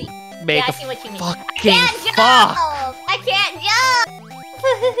make mean. a- I see. Make Yeah, I a see what you mean. fucking Can't jump! fuck. I can't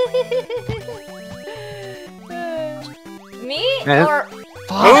jump. Me Man. or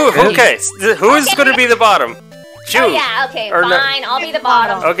Okay, who is going to be the bottom? Choose. Oh yeah, okay, Or no- fine. I'll be the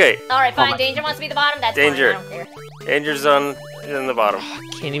bottom. Okay, Alright, fine. Danger wants to be the bottom. That's Danger. fine. I don't care. Danger's in the bottom.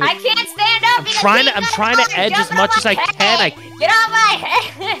 Can't even. I can't stand up. because I'm he's trying to fucking edge as jumping much on as I my can. head. Get off my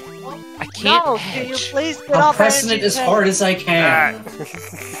head. I can't No, can you edge. please get I'm off pressing it Angie's as head? hard as I can.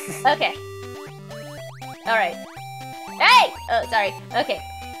 Okay. Alright. Hey! Oh, sorry. Okay.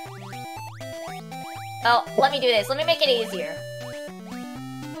 Oh, let me do this. Let me make it easier.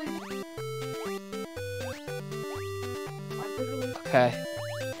 Okay.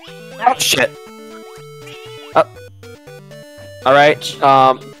 Oh shit. Up. All right.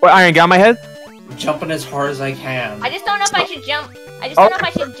 What, Iron, get on my head. I'm jumping as hard as I can. I just don't know if I should jump. I just don't know if I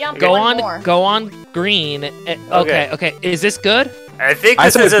should jump Go one on. more. Go on green. Okay. Okay. Is this good? I think I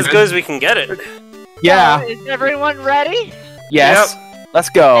this said is as good. good as we can get it. Yeah. So, is everyone ready? Yes. Let's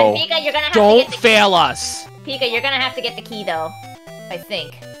And go. Pika, you're gonna have Don't to get the fail us. Pika, you're gonna have to get the key though. I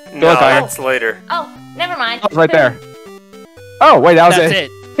think. No, look, Iron. that's later. Oh, never mind. Oh, it's right there. Oh wait, that was That's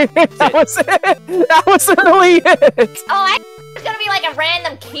it. it. That was it. That was really it. Oh, I it's gonna be like a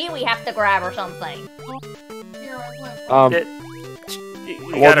random key we have to grab or something. You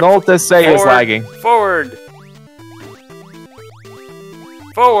Well, gotta Null does say it's forward. lagging. Forward.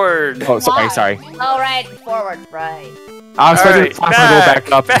 Forward. Oh, sorry. Oh, right, forward, right. I was expecting Alright, the time to go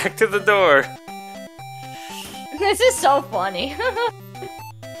back up. Back to the door. This is so funny.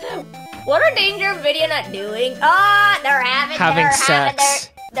 What are Danger and VideoNut doing? Ah, they're Having sex.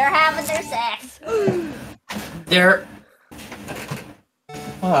 They're having their sex. They're...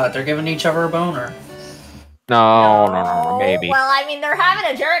 What? They're giving each other a boner. No, maybe. Well, I mean, they're having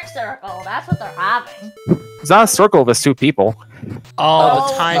a jerk circle. That's what they're having. It's not a circle. There's two people. Oh,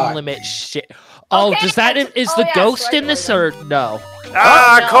 Oh, time God. limit shit. Oh, Okay, does that that's- is oh, the yeah, ghost in this or circle. no?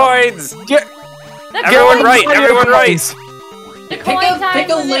 Ah, no. coins! Get, Everyone get right, on your everyone right. coins. The Pick coin time pick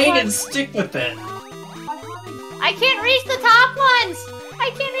a limit lane one. and stick with it. I can't reach the top ones. I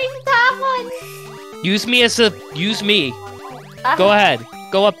can't reach the top ones. Use me. Go ahead.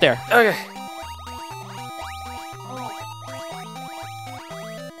 Go up there. Okay.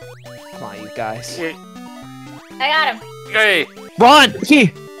 Come on, you guys. I got him. Okay. Run! Key.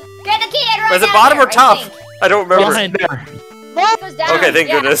 Get the key and run Was it down bottom there, or top? I think. I don't remember. Run. There. It goes down. Okay, thank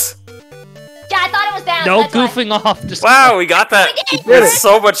yeah. goodness. Yeah, I thought it was down. No that's why. goofing off. Just Wow, we got that We did with it.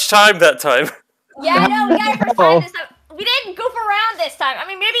 so much time that time. Yeah, I know. We got it first Oh. time this time. We didn't goof around this time. I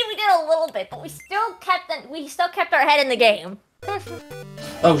mean, maybe we did a little bit, but we still kept our head in the game.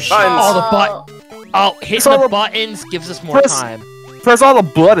 Oh shit. Fine. Oh, the butt. Oh, hitting It's all the the- buttons gives us more Press- time. Press all the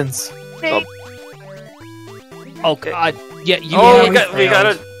buttons. Oh god. Yeah, you Oh, hit. we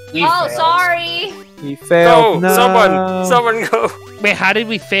gotta We Oh, failed. sorry. We failed. go. No. Someone go. Wait, how did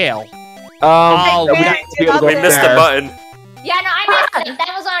we fail? Oh, we we have to be able to go We missed the there. button. Yeah, no, I missed it.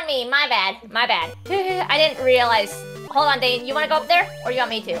 That was on me. My bad. My bad. I didn't realize. Hold on, Dane. You want to go up there, or you want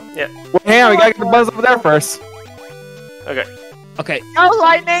me to? Well, hang on, we gotta get the buttons over there first. Okay. Okay, No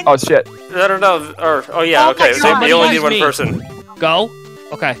lightning. Oh shit. I don't know. Or oh yeah. Oh my Okay. So God. we only need Use one me. person. go.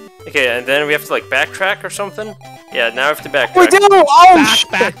 Okay. Okay, and then we have to like backtrack or something. Yeah. Now we have to We backtrack. do! Oh Back,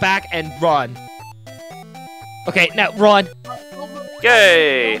 shit! back, and run. Okay, now run.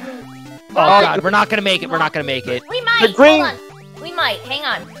 Yay! Oh god, we're not gonna make it. We're not gonna make it. We might. The green- Hold on. We might. Hang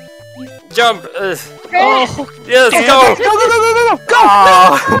on. Jump. Oh, Yes. Go, Go. go, go, go, go, go!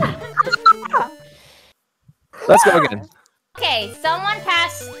 Ah. Let's go again. Okay, someone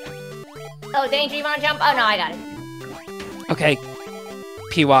pass. Oh, Danger, you want to jump? Oh no, I got it. okay.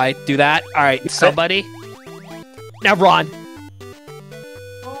 PY, do that. All right, somebody. Now run.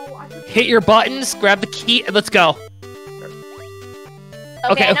 Hit your buttons. Grab the key. And let's go.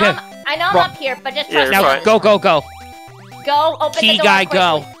 Okay, I know okay. I know I'm Run. up here, but just Yeah, trust you're me. Now fine. go, go, go. Go. Open Key the door. guy, quickly.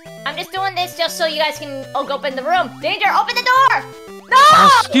 go. I'm just doing this just so you guys can open the room. Danger, open the door. No.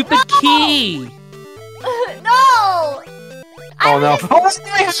 Oh, stupid no! key. No. Oh no. Oh,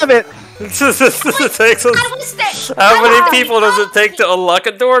 I have it! It takes us- I was stay- How I many was people does it take to unlock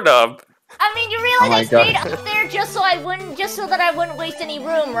a doorknob? I mean, you realize Oh my I stayed God. up there just so that I wouldn't waste any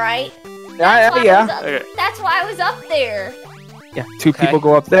room, right? Yeah, That's why I yeah. was up- Okay. That's why I was up there. Yeah, two Okay. people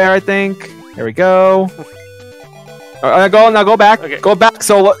go up there, I think. There we go. Go back. Okay. Go back.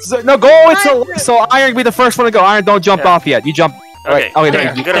 So no, go until so Iron can be the first one to go. Iron, don't jump Yeah. off yet. You jump. Okay. Okay, there,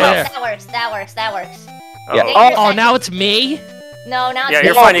 there. good There. enough. That works. That works. That works. Yeah. Uh-oh. Oh, now it's me. No, now it's Yeah,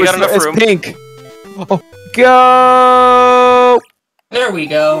 you're No, fine, you got it's- enough it's room. pink. Oh, go. There we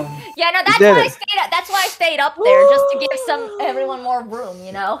go. Yeah, no, that's did why I it. stayed up. That's why I stayed up there, just to give everyone more room,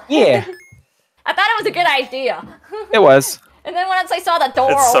 you know. Yeah, I thought it was a good idea. it was. And then once I saw the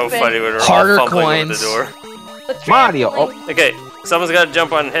door It's so open, funny when we're Harder all fumbling over coins. the door. with Mario, trampoline- Okay, Someone's got to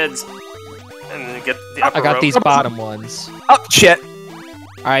jump on heads and get the upper I got rope. these bottom ones. Oh shit!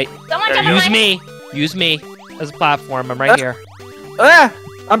 All right, Someone There jump you on use my- me. Use me as a platform. I'm right here. Ah!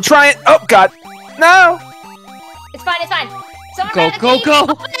 I'm trying. Oh god! No! It's fine, it's fine. Someone Go, grab the go, key. go.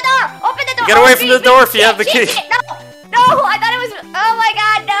 Open the door! Open the door! Get away Oh, from shit, the door if you shit, have the shit, key. shit. No! No! I thought it was... Oh my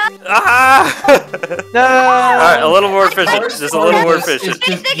god, no! Ah! No! Alright, a little more efficient. Worst Just a little part more is efficient.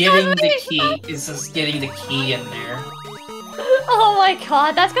 just It's getting the the key. Is just getting the key in there. Oh my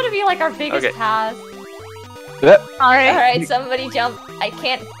god, that's gonna be like our biggest Okay. task. Yep. Alright. Alright, somebody jump. I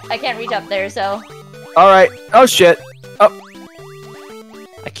can't reach up there, so... All right. Oh shit!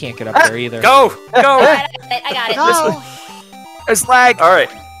 I can't get up there either. Go! Go! Alright, I got it. No. There's lag. Alright.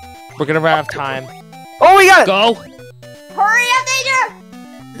 We're gonna run out of time. Oh, we got Go. Hurry up,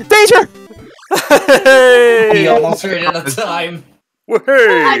 Danger! it! Danger! We Hey! almost ran out of time.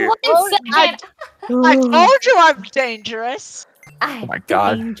 Hey! One second. I told you I'm dangerous. I'm my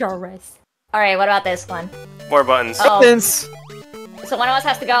God. dangerous. Alright, what about this one? More buttons. Oh. Buttons. So one of us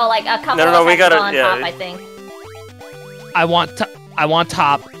has to go, like, a couple No, of no, us we have gotta- to go on yeah. top, I think. I want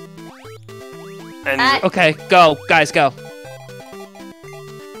top. And Okay, go, guys, go.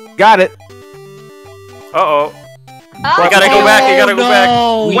 Got it. uh-oh. Oh, You gotta go back, you gotta go back.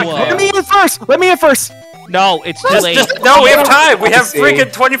 No. Wait, let me in first. Let me in first. No, it's too late. No, we have time! We have See.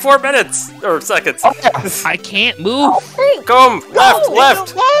 freaking 24 minutes! Or seconds. Oh, yeah. I can't move. Come! Left!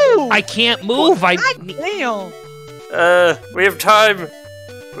 Left! Whoa. I can't move. Damn. We have time!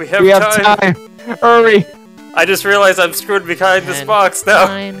 We have, We have time. Hurry. I just realized I'm screwed behind this 10, box now.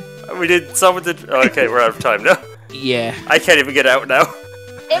 9. We did someone did. Oh, okay, we're out of time now. Yeah. I can't even get out now.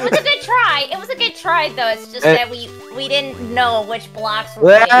 It was a good try. It was a good try, though. It's just Eh. that we didn't know which blocks were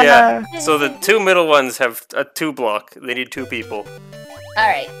which. Yeah. So the two middle ones have a 2 block. They need 2 people.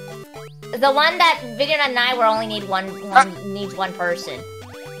 Alright. The one that VideoNut and I will only need one needs one person.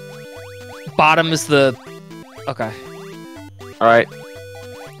 Bottom is the. Okay. All right.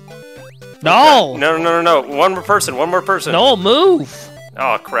 No. No. One more person. One more person. No, move.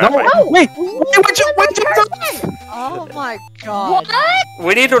 Oh crap! No, wait. Wait, you Oh my god. What?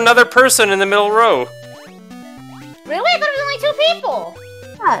 We need another person in the middle row. Really? I thought it was only 2 people.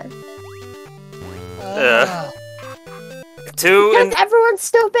 Yeah. 2 and Because everyone's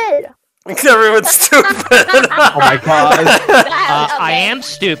stupid. everyone's stupid. Oh my god. I am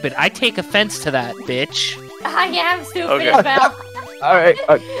stupid. I take offense to that, bitch. I am stupid Okay. as well. All right.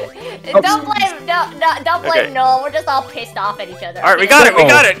 Don't blame Okay. Null. We're just all pissed off at each other. All right, we got it. We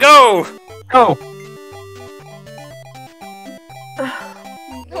got it. Go. Go.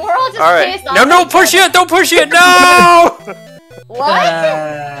 We're all just All right. pissed off. No, at each push other. it. Don't push it. No. What?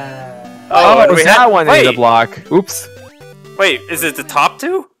 Oh, we was had- that one in the wait. block? Oops. Wait, is it the top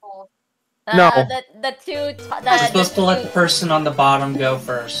 2? No. The two. We're supposed to let the person on the bottom go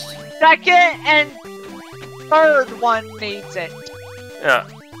first. Second and third one needs it. Yeah.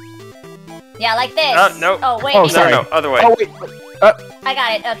 Yeah, like this. No. Oh wait. Oh, No, sorry. no, other way. Oh wait. I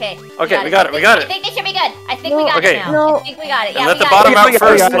got it. Okay. Okay, we got it. We got I it. think it should be good. I think we No. got Okay. it now. No. I think we got it. Yeah, And let we the got bottom it. out We got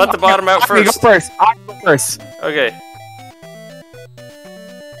first. it. Let the bottom out I'm gonna go first. first. I'll go first. Okay.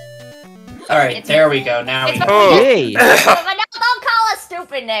 Alright, there we go. Now we It's go. Oh. Yay. But now don't call us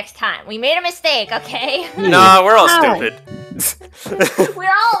stupid next time. We made a mistake, okay? Nah, we're all Ow. stupid. we're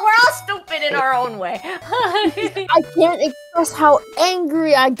all stupid in our own way. I can't express how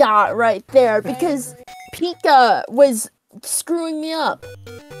angry I got right there because Pika was screwing me up.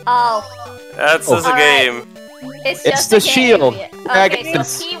 Oh, That's just a All right. game. it's It's just the a game. shield. Okay, Dragons.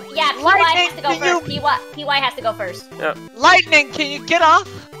 so PY has to go Lightning, first. PY has to go first. Lightning, can you get off?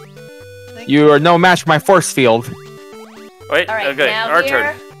 Thank You are no match for my force field. Wait, All right, okay, now our here,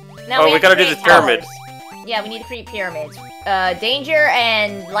 turn. Now Oh, we have gotta to do the create pyramid. towers. Yeah, we need to create pyramids. Danger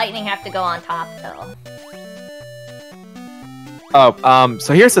and Lightning have to go on top, though. Oh,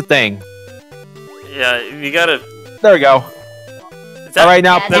 so here's the thing. Yeah, you gotta. There we go. Is that- All right,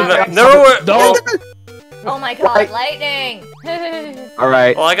 now. Yeah, No, that no, works. no, No. Oh my god, Right. Lightning! All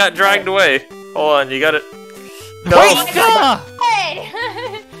right. Well, I got dragged away. Hold on, you got it. No. Wait. Ah! Hey!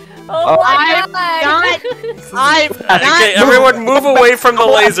 Oh my god! I'm Okay, not. everyone, move away from the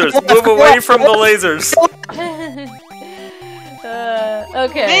lasers. Move away from the lasers.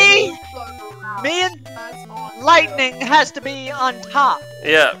 Okay. Me and Lightning has to be on top.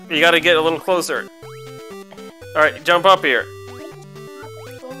 Yeah, you gotta get a little closer. All right, jump up here.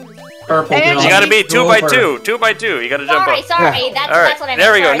 Purple And girl. You gotta be 2 Go by over. 2. 2 by 2. You gotta jump Sorry, up. sorry. That's, All right, that's what I meant.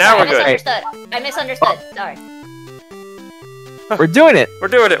 there we go, Sorry, now sorry, we're good. I misunderstood. I misunderstood. Sorry. We're doing it. We're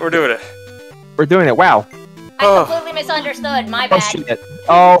doing it. We're doing it. We're doing it. Wow. I Oh. completely misunderstood. My Oh bad. shit.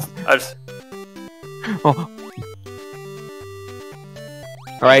 Oh. I just, Oh.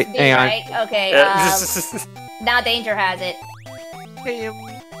 All right, B, hang on. right? Okay. Yeah. Now Danger has it.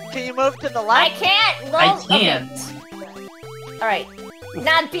 Can you move to the I left? can't. I Well, can't. Okay. All right.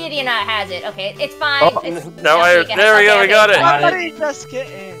 Now VideoNut has it. Okay, it's fine. Oh, It's, No, okay, okay, there we go, okay, we got it. Got it. Somebody just get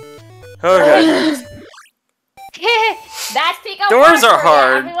in. Okay. That's Pico Doors Park are for ya.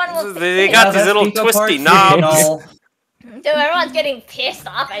 hard. Everyone will They see. got Yeah, these that's little Pico twisty Park for knobs. Null. Dude, everyone's getting pissed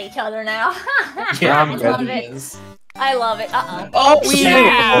off at each other now. Yeah, I'm I good. love it it. is. I love it. Uh-oh. Oh, Wee.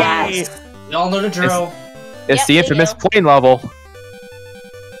 Yes. Y'all know the drill. It's Yep, the we infamous do. plane level.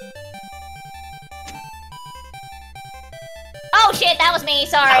 Oh shit, that was me.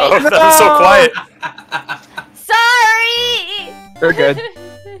 Sorry. Oh, that was so quiet. Sorry. They're good.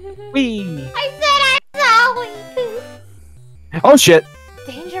 Wee. I said I'm sorry. Oh shit,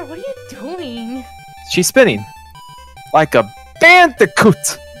 Danger, what are you doing? she's spinning like a bandicoot.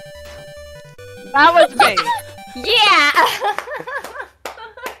 That was me. Yeah.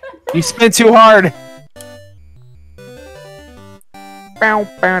 You spin too hard. Bow,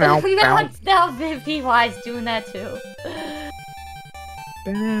 bow, now bow, bow. it's now PY's doing that too.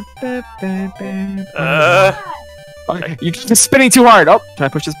 Okay, you're just spinning too hard. Oh, can I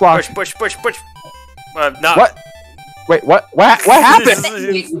push this block? Push. No. What? Wait, what? What happened? Wait,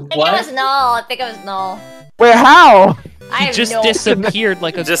 I think it what? was Null. I think it was Null. Wait, how? I He have just no disappeared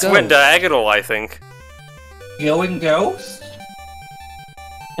like a Just ghost. went diagonal, I think. Going ghost?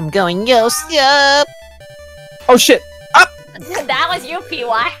 I'm going ghost. Yup. Oh shit! That was you,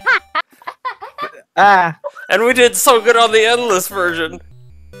 PY. Ah, And we did so good on the endless version.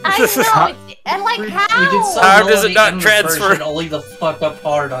 I know. And like We did how? so How well does on it the not endless transfer? version, only the fuck up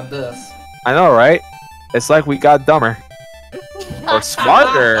hard on this. I know, right? It's like we got dumber or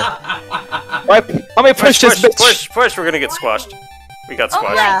smarter. Right, let me push this bitch. Push. We're gonna get squashed. We got Oh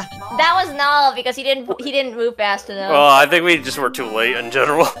squashed. Yeah. That was Null because he didn't move fast enough. Well, I think we just were too late in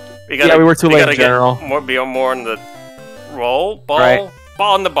general. Yeah, we were too late gotta in general. Be more in the ball, Right.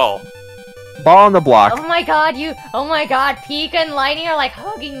 ball on the ball. Ball on the block. Oh my god, oh my god, Pika and Lightning are like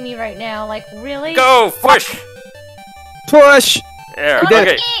hugging me right now. Like, really? Go push. Push. There. We did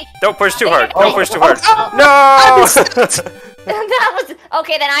Okay. it. Don't push too hard. Oh, Don't push too hard. oh, No. That was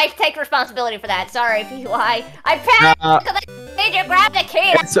okay. Then I take responsibility for that. Sorry, PY. I panicked because I made you grab the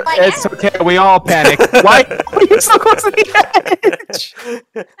key. It's, it's okay. We all panic. Why are you so close to the edge?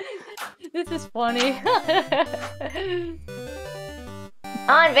 This is funny.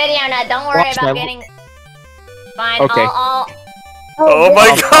 On VideoNut, don't worry Watch about my- getting. Fine. Okay. Oh my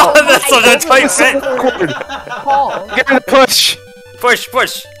Oh, god, oh, that's such a tight fit. Paul. Get in the push. Push.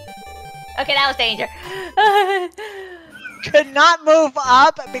 Okay, that was Danger. Could not move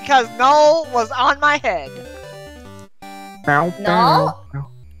up because Null was on my head. Null?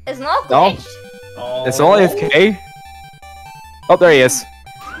 Is Null Null? glitched? Oh. It's only AFK. Oh, there he is.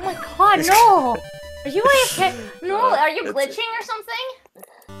 Oh my god, no! Are you AFK? No, are you glitching or something?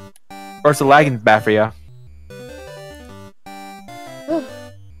 Or it's a lagging bad for you.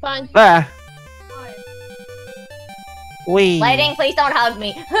 Fine. Ah. Wee. Lighting, please don't hug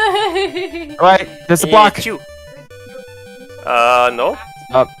me. Right, there's a block. Achoo. No.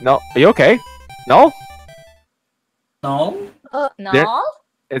 No. Are you okay? No? No? No?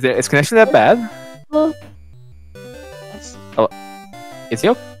 Is connection that bad? Uh, Oh. Is he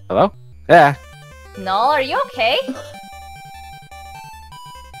okay? Hello? Yeah. No, are you okay?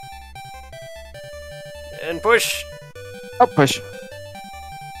 And push. Oh, push.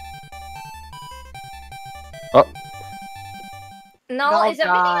 No, Oh, is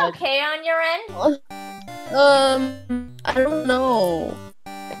everything God. okay on your end? I don't know.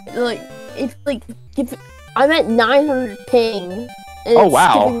 Like, it's like, I'm at 900 ping. And Oh, it's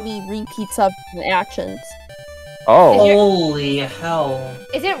wow. giving me repeats of the actions. Oh. Holy hell.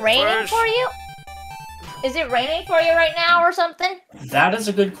 Is it raining Push. for you? Is it raining for you right now or something? That is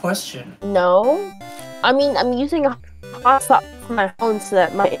a good question. No. I mean, I'm using a hotspot for my phone so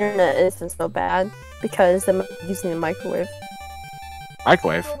that my internet isn't so bad. Because I'm using a microwave.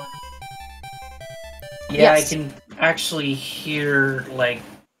 Microwave. Yeah, Yes. I can actually hear, like,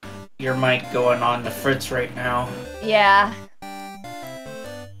 your mic going on the fritz right now. Yeah.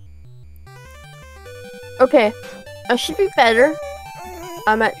 Okay. I should be better.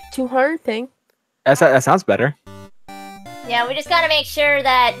 I'm at 200 ping. That sounds better. Yeah, we just gotta make sure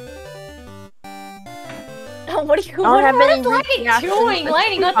that... What are you don't have any Lightning reactions. doing?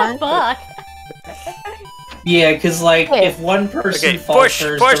 Lightning, what the fuck? Yeah, because, like, Okay. if one person Okay, push,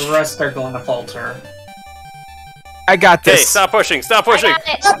 falters, push. the rest are going to falter. I got Okay, this. stop pushing. Stop I pushing. got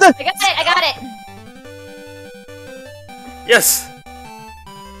it! I got it! Yes.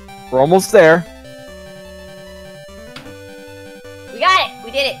 We're almost there. We got it.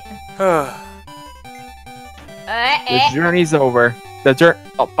 We did it. The journey's over. The journey.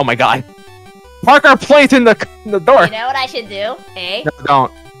 Oh my god. Park our plate in the door. You know what I should do? No,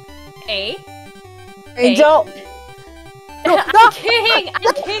 don't. Hey, don't. I'm kidding.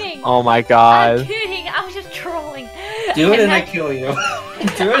 I'm kidding. Oh my I'm god. kidding. I was just trolling. Do it I'm and I not- kill you.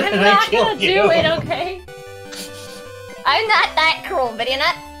 Do it I'm and I not kill gonna you. do it, okay? I'm not that cruel,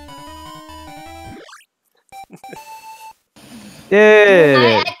 VideoNut.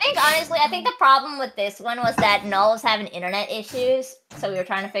 Yeah. I think, honestly, I think the problem with this one was that Null was having internet issues, so we were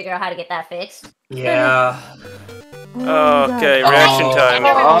trying to figure out how to get that fixed. Yeah. Okay, reaction I time.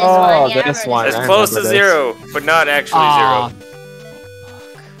 remember this one. Yeah, I this remember one. As I close to remember this. 0, but not actually Aw. 0.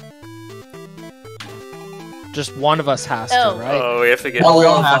 Just one of us has to, Oh. right? Oh, we have to get. All we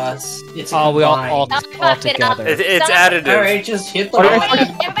all of have us. It's Oh, we all combined. fucked it up. together. It's Someone- additive. Alright, just hit the Oh, yeah. button.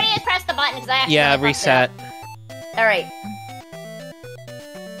 Everybody just press the button, because I actually Yeah, fucked it reset. up. Alright.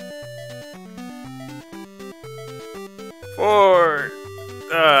 Four.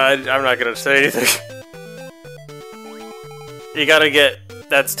 I'm not gonna say anything. You gotta get.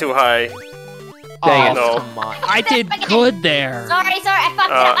 That's too high. Dang Oh, it. No. come on. I did good there. Sorry, I fucked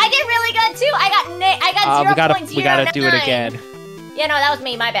it up. I did really good too. I got We 0.09. gotta do it again. Yeah, no, that was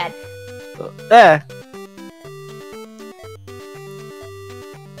me. My bad. Yeah.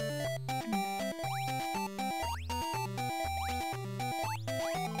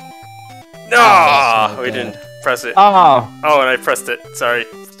 No, no we good. didn't press it. Oh. Oh, and I pressed it. Sorry.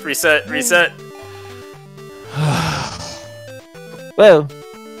 Reset. Reset. Well.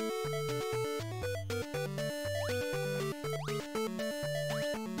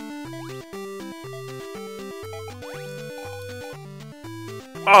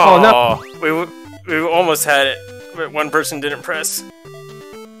 Oh, no. We almost had it, but one person didn't press.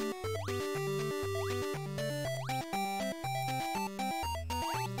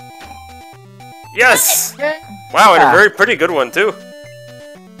 Yes! Wow, and a very pretty good one too.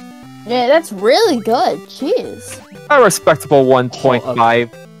 Yeah, that's really good. Jeez. A respectable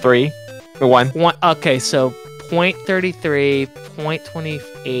 1.53. The one. Okay, so 0.33,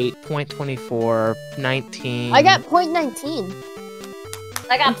 0.28, 0.24, 19. I got .19.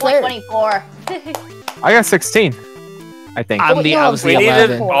 I got I'm third. 0.24. I got 16. I think. I was We the needed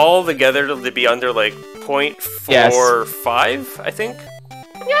 11. all together to be under like 0.45, I think.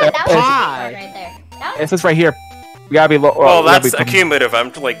 Yeah, that was a Pie. good one right there. That It says right here. We gotta be low. Well, we gotta that's be- cumulative.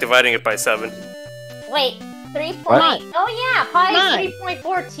 I'm like dividing it by 7. Wait, 3. What? Oh yeah, pi Nine.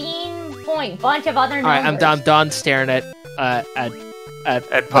 3.14 point. Bunch of other All numbers. right, I'm done staring at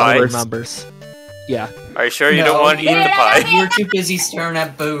pi? numbers. Yeah. Are you sure you No. don't want to eat the Yeah, pie? yeah. You're too busy staring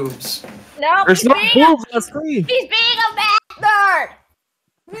at boobs. No, There's he's no being, boobs on the screen. he's being a bastard.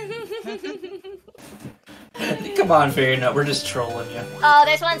 Come on, VideoNut, we're just trolling you. Oh,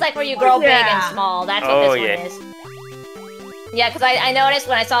 this one's like where you grow big and Yeah. small. That's what Oh, this yeah. one is. Yeah, because I noticed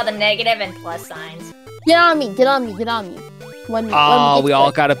when I saw the negative and plus signs. Get on me. Get on me. Get on me. When Oh, get we to all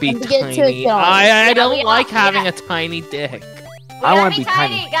it. gotta be When we get to it, tiny. get on. I Yeah, don't we like all- having yeah. a tiny dick. We I gotta wanna be be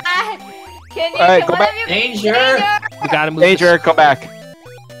tiny, guys. Can you? Alright, can go one back. of you Danger! We gotta move. Danger, come back.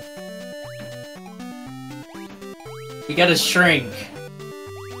 We gotta shrink.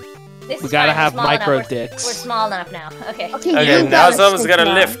 This We is gotta fine, have we're small micro enough. dicks. We're small enough now. Okay. Okay, Okay, you now gotta someone's stick gotta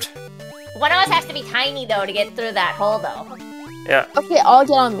now. lift. One of us has to be tiny though to get through that hole though. Yeah. Okay, I'll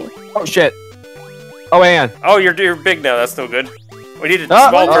get on me. Oh shit. Oh, and Oh, you're big now. That's no good. We need a Ah,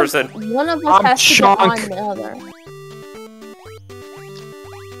 small ah. person. One of us I'm has to chunk. get on the other.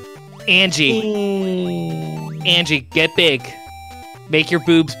 Angie, get big. Make your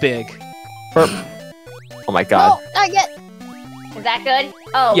boobs big. oh my god. No, not yet. Is that good?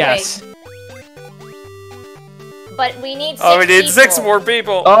 Oh Yes. wait. But we need 6 Oh, we need 6 people. more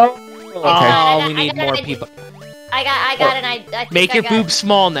people. Oh. Okay. Oh, I we got need an more idea. people. I got it. I think Make I your got it. boobs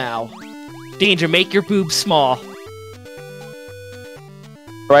small now. Danger, make your boobs small.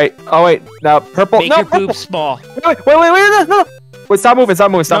 Right. Oh wait. Now purple. Make no, your purple. boobs small. Wait. No. Wait. Stop moving.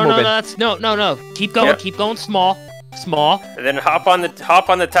 Stop moving. Stop No, moving. no. Keep going. Yeah. Keep going. Small. Small. And then hop on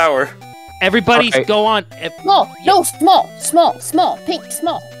the tower. Everybody, Okay. go on. No, no, small, pink,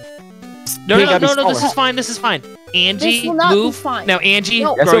 small. No. You gotta be This smaller. is fine. This is fine. Angie, This will not be move. fine. Now, Angie,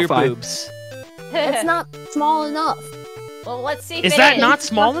 No. Yes, grow we're your fine. boobs. It's not small enough. Well, let's see. Is if that it not is.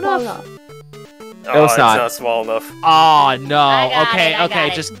 small Not enough? Oh, it's not. small enough. Oh no. I got Okay, it, I okay. got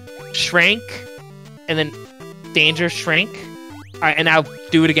it. Just shrink, and then danger shrink. All right, and now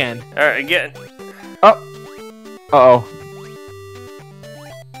do it again. All right, again. Uh-oh.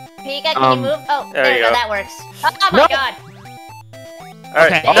 Pika, can Um, you move? Oh, there there you we go. go. That works. Oh my No. god. All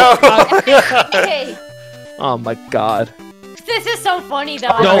right. Okay. No. Hey. Oh my god. This is so funny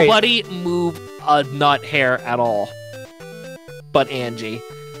though. Nobody move a nut hair at all. But Angie.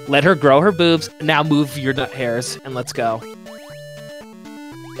 Let her grow her boobs. Now move your nut hairs and let's go.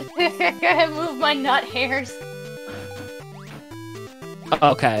 Move my nut hairs.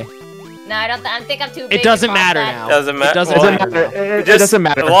 Okay. No, I think I'm too big. It doesn't to cross matter that. now. Doesn't matter. It doesn't Well, matter. It doesn't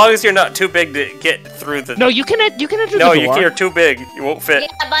matter. As long as you're not too big to get through the. No, you can enter No, the door. you're too big. You won't fit.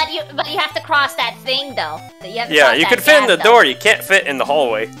 Yeah, but you have to cross that thing though. You have to Yeah, cross you that can fit in the gap, door. You can't fit in the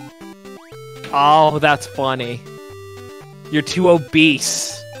hallway. Oh, that's funny. You're too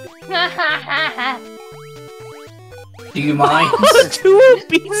obese. though. Do you mind? Two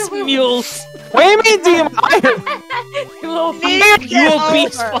obese mules. What do you mean, do you mind? You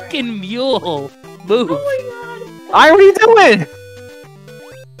obese fucking mule. Move. Iron, what are you doing?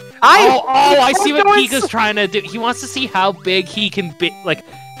 I see what Pika's trying to do. He wants to see how big he can be, like,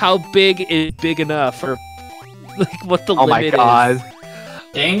 how big is big enough, or, like, what the Oh my limit god.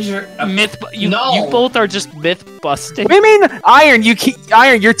 Danger. is. You No. both are just myth busting. What do you mean, Iron?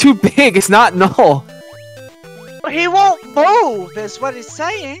 Iron, you're too big. It's not Null. He won't move, is what he's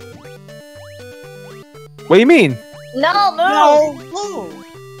saying. What do you mean? No, No, move! move.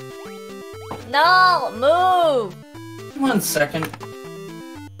 No, move! 1 second.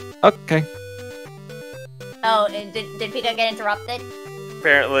 Okay, Oh, and did Pika get interrupted?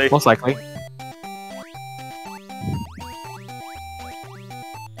 Apparently. most likely.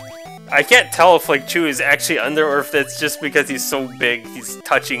 I can't tell if like Chew is actually under or if it's just because he's so big he's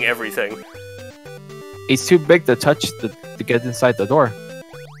touching everything. He's too big to touch to get inside the door.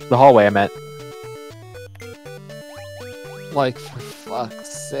 The hallway, I meant. Like, for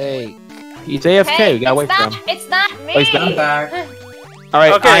fuck's sake. He's AFK. Hey, We gotta wait it's for not, him. it's not me! Oh, he's I'm back. All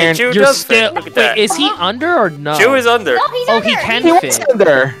right, Okay, Iron. Chew You're does still. fit. Look at Wait, that. is he under or no? Chew is under. No, he's Oh, under! he can He was fit.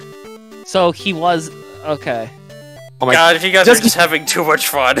 under. So he was. Okay. Oh my God, if you guys Just- are just having too much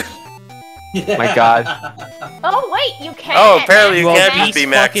fun. My god. Oh, wait, you can't! Oh, apparently you Well, can't these just be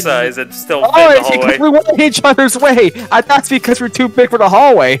max fucking- size and still fit Oh, the it's because hallway. we went in each other's way. I thought it's because we're too big for the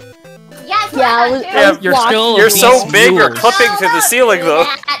hallway. Yes, Yeah, I was, Yeah, You're still. You're obese so big you're mules. clipping to the ceiling though.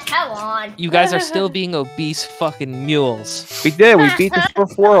 Come on. You guys are still being obese fucking mules. We did. We beat the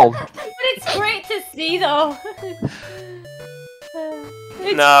fourth world. But it's great to see, though.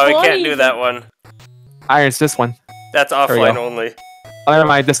 It's No, we can't funny. do that one. Iron's this one. That's we offline go. only. Oh, never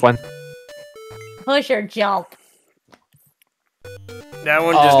mind. This one. Push or jump. That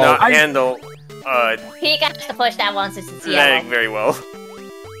one does Oh, not I- handle Pika has to push that one since it's lag yellow. very well.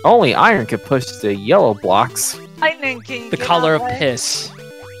 Only Iron could push the yellow blocks. Lightning King. The get color out of way. piss.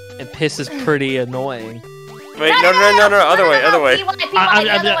 And piss is pretty annoying. Wait, no, other way, other way.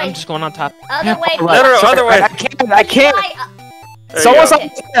 PY, I'm just going on top. Other way. No, other way. I can't. I can't. There you Someone's go. up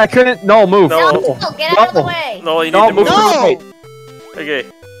there. I couldn't. No, move. No. No, get out of the No. way. No, you need No, to move move. to the No! right. Okay.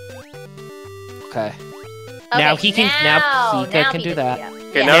 Okay. Okay, Now he can- now Pika can do that.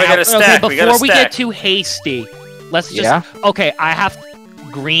 Okay, now we gotta stack. Okay, We gotta before we stack. get too hasty, let's just. Yeah. Okay, I have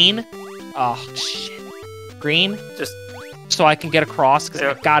green. Oh shit. Green, Just so I can get across because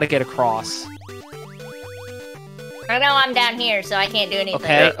Yeah. I gotta get across. I know I'm down here, so I can't do anything.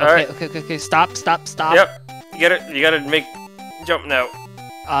 Okay. Yeah, alright. Okay. Stop. yep. You gotta make jump now.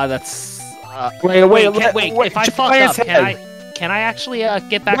 That's. Wait. If I fuck up, can I actually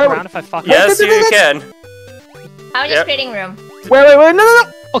get back Wait, around if I fuck up? Yes, you can. How is Yep. fitting room? Wait. No.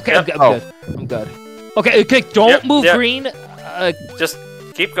 Okay, Yep. I'm good. Okay. Don't Yep, move yep. green. Just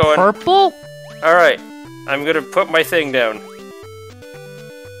keep going. Purple. All right. I'm gonna put my thing down.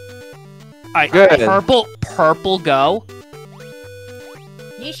 Alright, Good. Purple, go.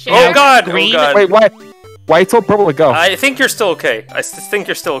 You sure? Oh God! Green. Oh God! Wait. Why you told purple to go? I think you're still okay. Think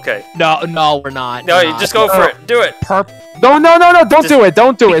you're still okay. No, we're not. No, we're you not. just go for it. Do it. No. Don't Just- do it.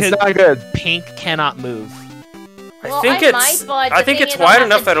 Don't do it. It's because- not good. Pink cannot move. Well, I think I it's. might, but I the think thing it's is I'll wide have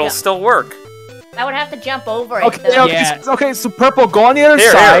enough to that it'll jump. still work. I would have to jump over it. Okay. though. Yeah. Okay. So purple, go on the other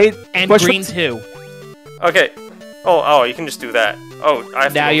Here. side. And Push green it. too. Okay. Oh, you can just do that. Oh, I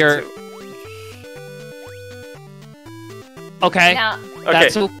have to Now go you're- too. Okay. Now, Okay.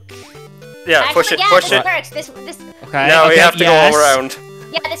 That's Yeah, actually, push it. yeah, Push this it. works. This, okay. Now we okay, have to yes. go all around.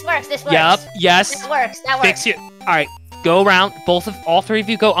 yeah, this works. This works. Yep. Yes. That works. That works. Fix your. All right. Go around. All three of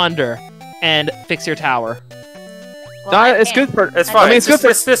you go under, and fix your tower. Well, No, I it's can't. good for. It's I fine. mean, it's good for-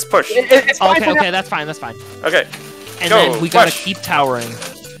 It's this push. It's fine Okay. for now. Okay. That's fine. Okay. And Go, then we gotta push. keep towering.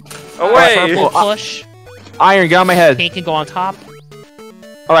 Away. Purple push. Iron, get on my head. Pink can go on top.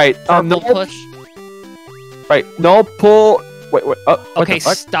 All right. Purple No. push. Right. No pull. Wait. What Okay. the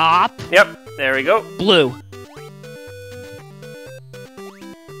fuck? Stop. Yep. There we go. Blue.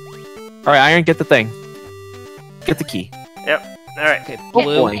 All right, Iron, get the thing. Get the key. Yep. All right. Okay, Oh,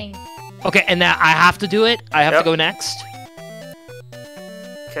 blue. boy. Okay, and now I have to do it. I have Yep. to go next.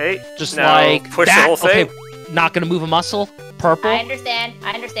 Okay. Just now like push that. the whole thing. Okay, not gonna move a muscle. Purple. I understand.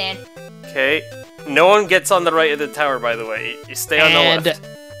 I understand. Okay. No one gets on the right of the tower, by the way. You stay on the left.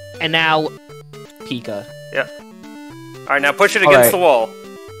 And now, Pika. All right, now push it against Alright. the wall.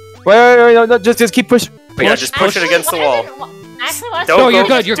 Wait, no, just keep pushing. Yeah, just push it against the wall. Actually, what's Don't No, go- you're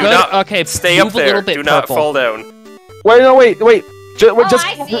good. You're do good. not Okay, Stay move up a little there. bit. Do not purple. fall down. Wait. Just, Oh, just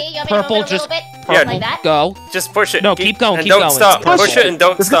I see. You want me to Purple, move it a just- little bit? Yeah. Like that? Go. Just push it. No, keep going, And keep don't going. stop. Push Push it. it and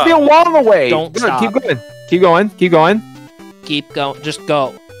don't there's gonna stop. be a wall in the way. Don't Come on, stop. Keep going. Keep going. Just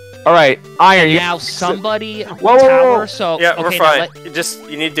go. All right, Iron. You Now somebody Whoa. tower. So Yeah, okay, we're now fine. let-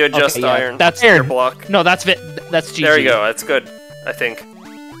 You need to adjust Okay, yeah, iron. that's- your block. No, that's That's GG. There you go. That's good. I think.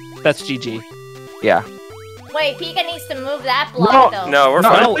 That's GG. Yeah. Wait, Pika needs to move that block, though. No, we're No,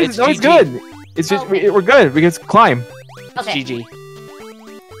 fine. no, it's it's GG. good. It's just we're good. We can climb. Okay, GG.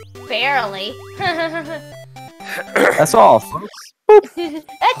 barely. That's all, folks.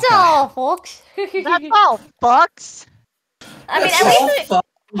 That's all, folks. That's all, fucks. I mean, That's at all, least fuck.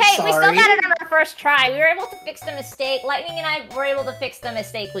 hey, we still Sorry. got it on our first try. We were able to fix the mistake. Lightning and I were able to fix the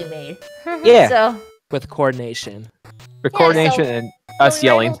mistake we made. Yeah. So With coordination. For coordination so- and us we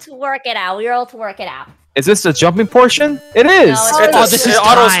were yelling. able to work it out. We were able to work it out. Is this the jumping portion? It is. No, it's- It's Oh, a- this is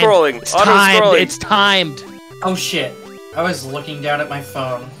auto timed. scrolling. It's Auto timed. scrolling. It's timed. Oh shit. I was looking down at my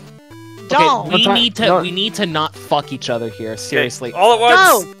phone. Don't. Okay, No, no. we need to not fuck each other here. Seriously. All at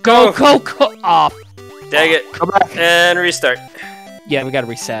once. Go. Off. Dang it. Go back. And restart. Yeah, we gotta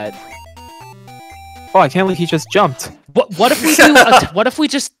reset. Oh, I can't believe he just jumped. What if we do?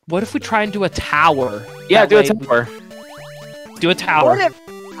 What if we try and do a tower? Yeah, That do a way tower. Do a tower.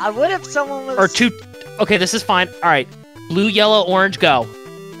 What if someone was Or two. Okay, this is fine. All right. Blue, yellow, orange, go.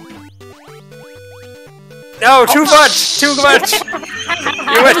 No, too much. Too much.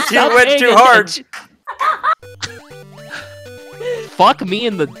 You went too hard. Fuck me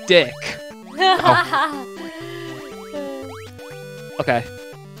in the dick. Okay.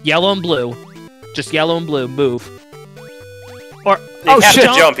 Yellow and blue. Just yellow and blue. Move. Or You have shit.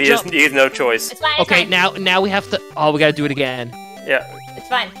 to jump. He Jump. has no choice. It's fine. It's okay, fine. now we have to. Oh, we gotta do it again. Yeah. It's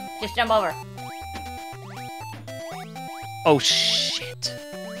fine. Just jump over. Oh shit.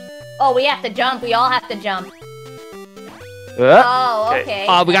 Oh, we have to jump. We all have to jump. Uh, Oh, Okay.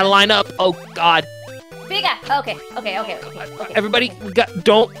 okay. We gotta line up. Oh god. Pika. Okay. Okay. Everybody, we got.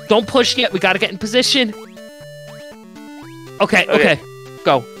 Don't push yet. We gotta get in position. Okay. Okay.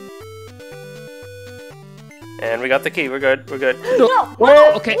 Go. And we got the key. We're good. We're good. No.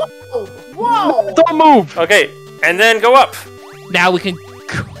 Whoa. Okay. Whoa. Don't move. Okay. And then go up. Now we can.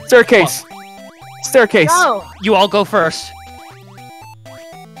 Staircase. Staircase. No. You all go first.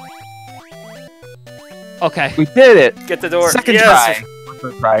 Okay. We did it. Get the door. Second Yes. try.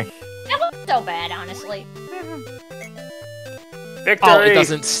 Third try. That wasn't so bad, honestly. Victory. Oh, it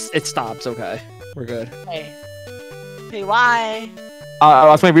doesn't. It stops. Okay. We're good. PY. I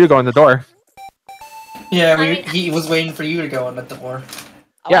was waiting for you to go in the door. Yeah, I mean- he was waiting for you to go in the door.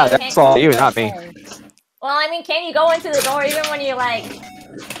 Yeah, okay. that's all you, not me. Well, I mean, can you go into the door even when you like?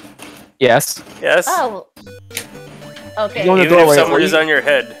 Yes. Yes. Oh. Okay. You wanna- Even doorway, if someone were is you- on your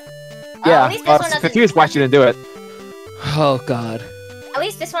head. Yeah. at least this I one was doesn't- confused why she didn't do it. Oh god. At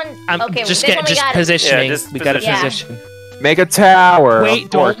least this one. I'm okay. just this one we just got. positioning. Yeah, just we gotta position. position. Make a tower. Wait, of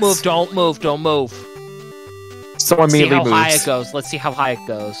don't move, course. don't move. Someone See immediately how high it moves. goes. Let's see how high it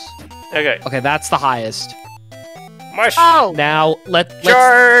goes. Okay. Okay, that's the highest. Mush. Oh. Now let's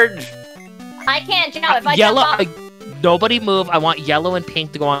Charge. I can't jump if I yellow. jump off. Nobody move. I want yellow and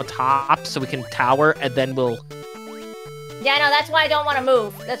pink to go on top so we can tower, and then we'll. Yeah, no, that's why I don't want to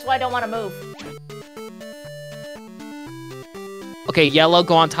move. That's why I don't want to move. Okay, yellow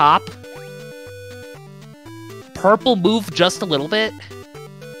go on top. Purple move just a little bit.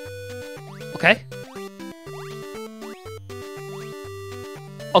 Okay.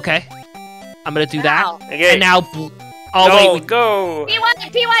 Okay. I'm gonna do that. Wow. Okay. And now. Oh no, wait. go.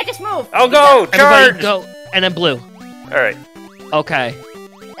 PY, just move. I'll go. Everybody Charge. go. And then blue. All right. Okay.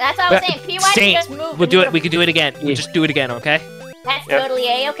 That's what I was saying. PY Same. just move. We'll do it. We can do it again. We'll just do it again, okay? That's Yep. totally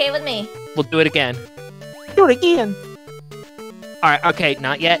A-okay with me. We'll do it again. Do it again. Alright, okay,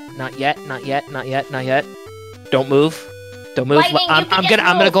 not yet. Don't move. Don't move. Lightning, you can just I'm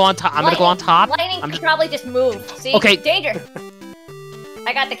gonna move. go on top. I'm gonna go on top. Lightning I'm can just probably just move. See? Okay. Danger.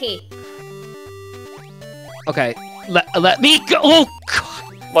 I got the key. okay. Let me go. Oh god.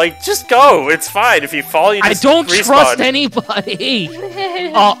 Like, just go. It's fine. If you fall, you I just don't respawn. trust anybody.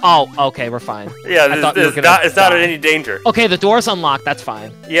 Oh, okay, we're fine. Yeah, I thought we were it's gonna not in die. any danger. Okay, the door's unlocked. That's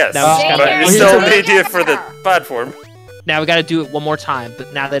fine. Yes, Now we just but gotta- you Danger. still Danger. need it for the platform. Now we gotta do it one more time,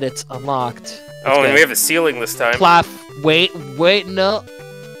 but now that it's unlocked. Oh, and we have a ceiling this time. Wait, no.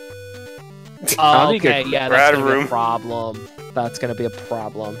 Oh, okay, yeah, We're that's out of gonna be room. a problem. That's gonna be a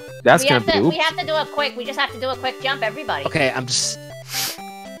problem. That's We gonna have be. to. We have to do it quick. We just have to do a quick jump, everybody. Okay, I'm just.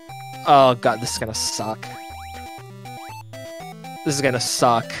 Oh god, this is gonna suck. This is gonna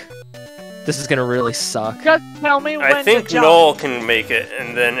suck. This is gonna really suck. Just tell me when I think to jump. Null can make it,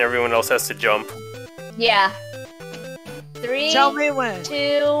 and then everyone else has to jump. Yeah. 3, Tell me when. 2,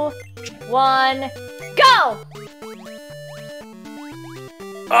 1, go!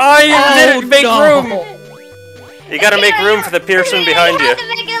 Oh, you didn't make no. room! You gotta make room for the person behind You you. had to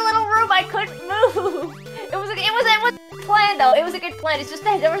make a little room. I couldn't move. It was a plan though. It was a good plan. It's just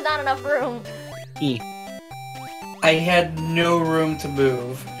that there was not enough room. I had no room to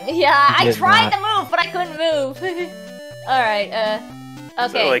move. Yeah, I did tried not. to move, but I couldn't move. All right.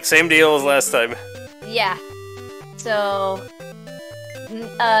 Okay. So, like, same deal as last time. Yeah. So,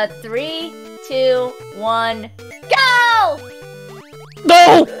 3, 2, 1, go!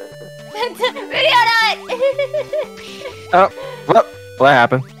 No! VideoNut! What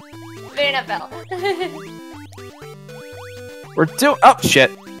happened? VideoNut fell. We're doing. Oh shit!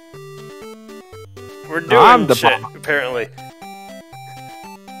 We're doing I'm the shit, bomb. apparently.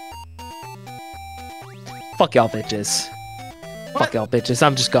 Fuck y'all bitches. Fuck y'all bitches.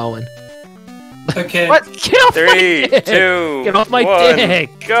 I'm just going. Okay, What? Get off my 3, dick! 2, Get off my 1, dick!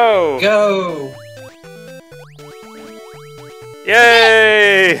 go! go!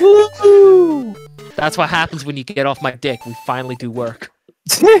 Yay! Woo! That's what happens when you get off my dick. We finally do work.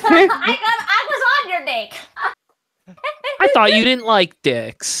 I was on your dick. I thought you didn't like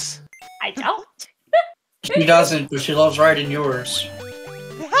dicks. I don't. She doesn't, but she loves riding yours.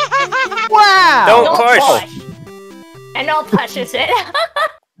 Wow! Don't push! And no pushes it.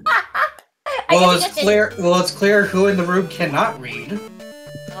 Well, it's clear. Well, it's clear who in the room cannot read.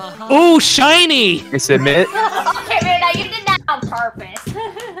 Uh-huh. Ooh, shiny! I submit. Okay, Rita, you did that on purpose.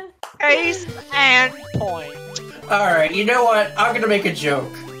 Case and point. All right, you know what? I'm gonna make a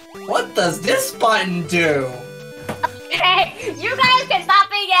joke. What does this button do? Okay, you guys can stop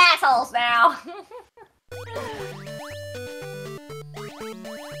being assholes now.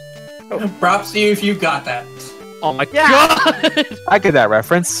 Props to you if you got that. Oh my Yeah. god! I get that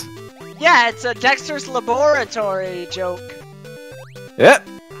reference. Yeah, it's a Dexter's Laboratory joke. Yep.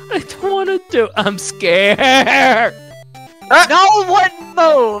 I don't want to do. I'm scared. No one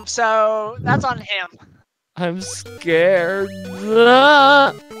moved, so that's on him. I'm scared.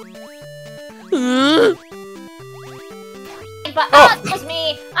 Ah. But that was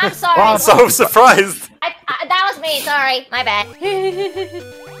me. I'm sorry. I'm so surprised! That was me. Sorry, my bad.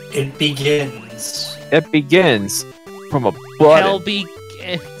 It begins. It begins from a Hell button.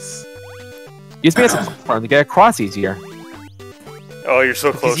 begins. Use me as a platform to get across easier. Oh, you're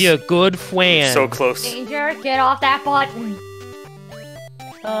so Because close. you're a good fan. So close. Danger, get off that button.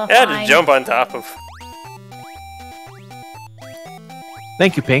 I had to Fine. jump on top of.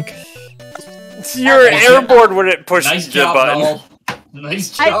 Thank you, Pink. You're Okay. airborne when it pushed Nice the job, button. Null.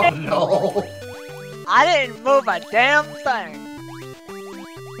 Nice I job, didn't- Null. I didn't move a damn thing.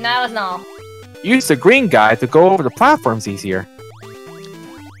 No, it was no. Use the green guy to go over the platforms easier.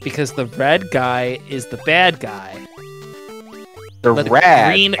 Because the red guy is the bad guy. The But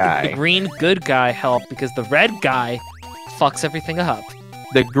red the guy. green good guy helped because the red guy fucks everything up.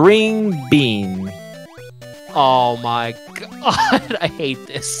 The green bean. Oh my god, I hate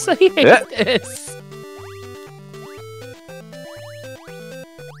this. I hate Yeah. this.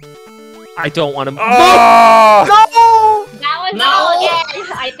 I don't want to. Oh! That was No. no again,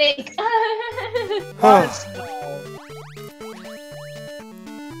 I think. Was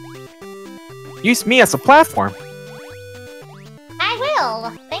Use me as a platform. I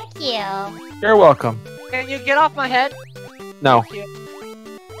will. Thank you. You're welcome. Can you get off my head? No. Thank you.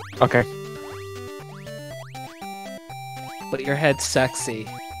 Okay. But your head's sexy.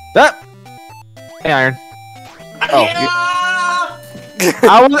 Ah! Hey, Iron. Oh, Yeah!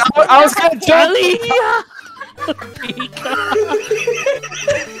 I was gonna jump.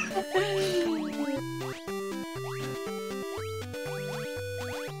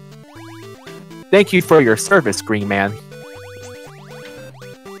 Thank you for your service, Green Man.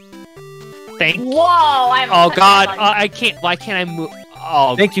 Thank. Whoa, I'm. Oh god, I can't. Why can't I move?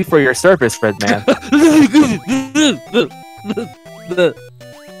 Oh. Thank you for your service, Red Man.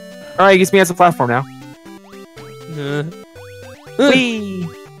 Alright, use me as a platform now. Whee!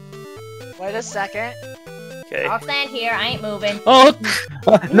 Wait a second. Okay. I'll stand here. I ain't moving. Oh.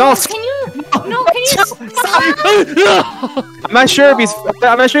 No, Can you? No, can you stop? I'm not sure if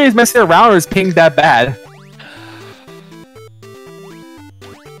he's messing around or his ping's that bad.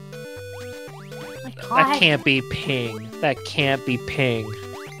 That can't be ping. That can't be ping.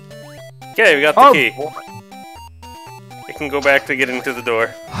 Okay, we got the Oh, key. We can go back to get into the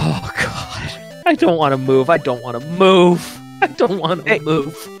door. Oh god. I don't want to move. I don't want to move. I don't want to Hey.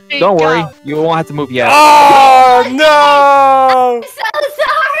 move. don't worry, you won't have to move yet. Oh no! I'm so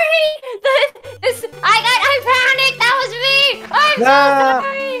sorry. I panicked. That was me. I'm Nah. so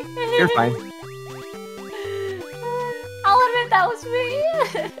sorry. You're fine. I'll admit that was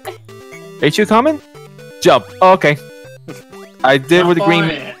me. Ain't you coming? Jump. Oh, okay. I did what the green.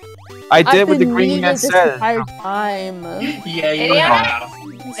 Fine. I did I've what the been green muted man this said. entire time. Yeah, you Video have.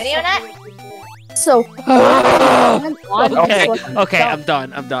 VideoNut? So. Okay, fucking okay, dumb. I'm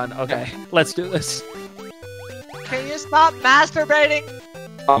done. I'm done. Okay, let's do this. Can you stop masturbating?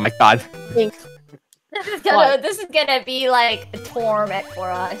 Oh my god. Thanks. This is gonna be like a torment for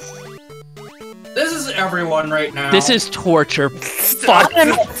us. This is everyone right now. This is torture. Fuck!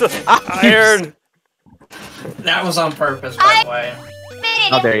 Iron! That was on purpose, by the way.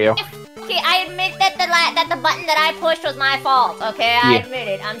 How dare you? Okay, I admit that the button that I pushed was my fault. Okay, I Yeah. admit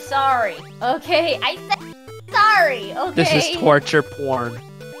it. I'm sorry. Okay, I said sorry. Okay. This is torture porn.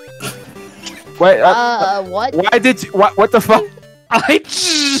 Wait, What? why did you, what the fuck? I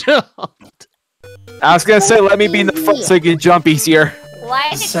jumped. I was gonna say, let me be in the front so you can jump easier. Why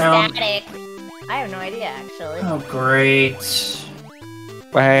is it Sound- static? I have no idea actually. Oh, great.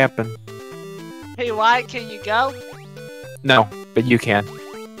 What happened? Hey, why can you go? No, but you can.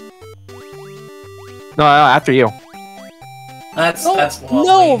 No, after you. That's No, lovely.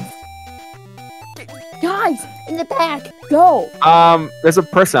 no. Guys, in the back, go. There's a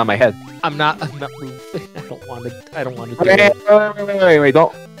person on my head. I'm not moving. I don't want to do Wait, it.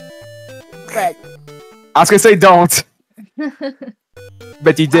 don't. Red. I was gonna say don't.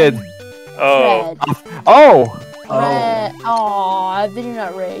 But you did. Oh. Red. Oh! Red. Aw, then you're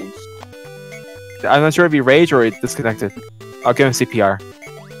not raged. I'm not sure if you rage or disconnected. I'll give him CPR.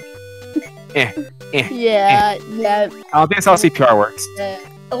 Yeah, yeah, I don't think that's how CPR works.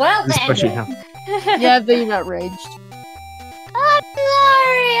 Well Just then. pushing him. yeah, but you're not raged. I'm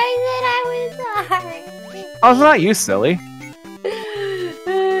sorry. I said I was sorry. Oh, it's not you, silly.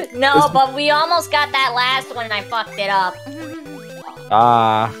 No, but we almost got that last one and I fucked it up.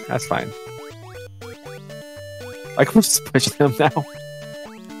 That's fine. I can just push him now.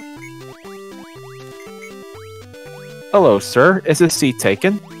 Hello, sir. Is this seat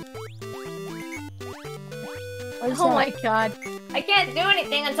taken? What is Oh that? my god. I can't do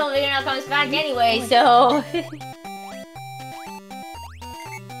anything until VideoNut comes back anyway, so...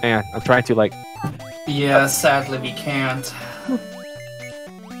 Man, I'm trying to, like... Yeah, sadly we can't.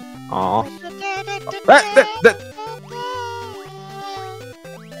 Aw.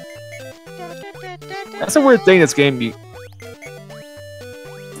 That's a weird thing this game...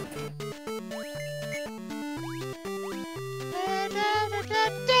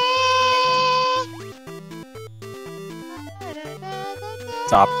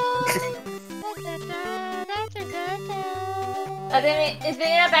 Stop. Is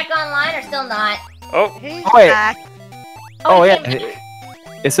VideoNut back online or still not? Oh. He's wait. back. Oh, he yeah. came-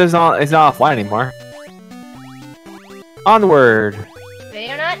 It says it's not offline anymore. Onward.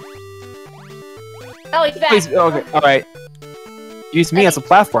 VideoNut? Oh, he's back. Please, okay, alright. Use me as a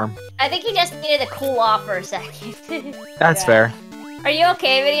platform. I think he just needed to cool off for a second. That's Yeah. fair. Are you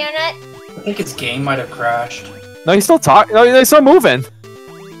okay, VideoNut? I think his game might have crashed. No, he's still talking. No, he's still moving.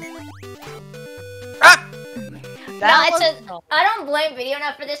 That it's was- I don't blame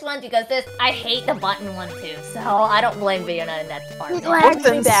VideoNut for this one because I hate the button one too, so I don't blame VideoNut in that He department. lagged me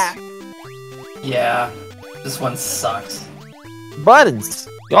Buttons. back. Yeah, this one sucks. Buttons.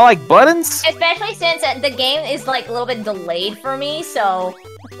 Y'all like buttons? Especially since the game is like a little bit delayed for me, so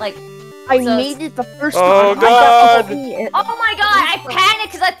like, I So made it the first Oh, time. I got God. the beat. oh my god, I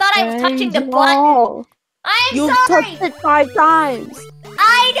panicked because I thought I was touching the button. No. I'm You sorry. touched it 5 times.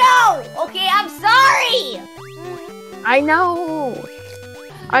 I know. Okay, I'm sorry. I know.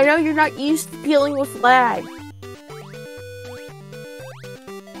 I know you're not used to dealing with lag.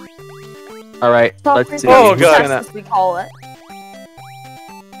 Alright, Software let's see. Oh, Who's God. gonna- as we call it.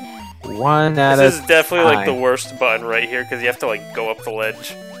 One out This is of definitely like the time. worst button right here because you have to like go up the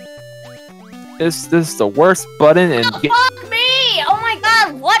ledge. This is the worst button in Oh, fuck me! Oh my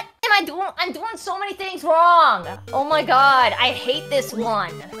god, what am I doing? I'm doing so many things wrong. Oh my god, I hate this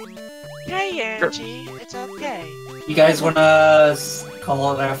one. Hey, Angie. It's okay. You guys wanna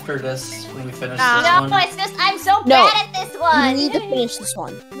call it after this when we finish No. this No, one? it's just I'm so No. bad at this one. You need to finish this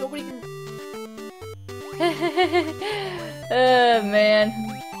one. Nobody can. Oh man.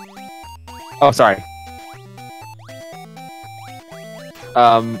 Oh, sorry.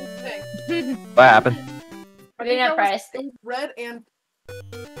 What happened? VideoNut pressed. Red and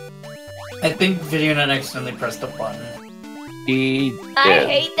I think VideoNut accidentally pressed a button. He I did.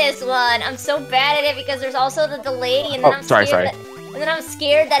 hate this one. I'm so bad at it because there's also the delay, and then Oh, I'm sorry, scared. sorry. And then I'm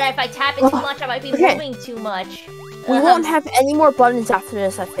scared that if I tap it too much, I might be Okay. moving too much. we won't have any more buttons after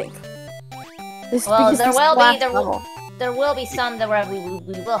this, I think. This, Well, because there this will be- last there will- level. There will be some that where we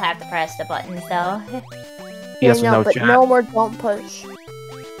will have to press the buttons though. He doesn't know but chat. no more don't push.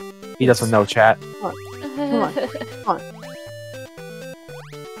 He doesn't know chat.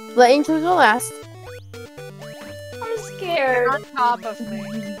 Let Angel go last. I'm scared. On top of me.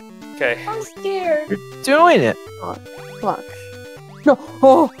 Okay. I'm scared. You're doing it. Watch. No.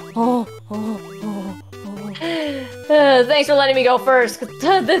 Thanks for letting me go first. 'Cause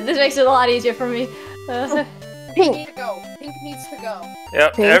this makes it a lot easier for me. Pink. to go. Pink needs to go.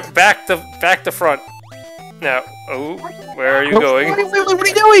 Yep. Pink. Back to front. Now. Oh, where are you going? What are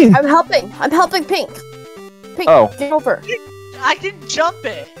you doing? I'm helping Pink. Pink, Oh. get over. I didn't jump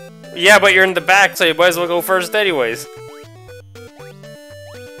it. Yeah, but you're in the back, so you might as well go first anyways.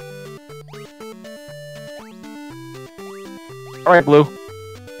 All right, Blue.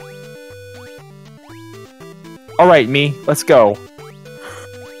 All right, me. Let's go.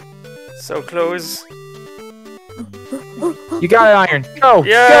 So close. You got it, Iron. Go.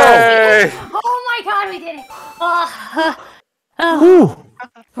 Yay! Oh my god, we did it! Oh, Go.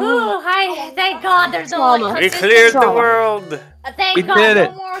 Woo. thank God there's no Trauma. more We consistent. cleared the Trauma. world. Thank We God, did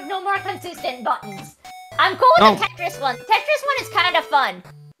it. no more consistent buttons. I'm cool with the Tetris one. The Tetris one is kind of fun,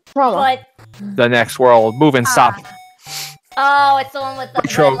 Trauma. but The next world. Move and stop. oh, it's the one with the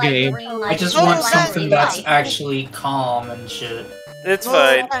Retro red light, game. green light. I just Oh, want that's something that's light. actually calm and shit. It's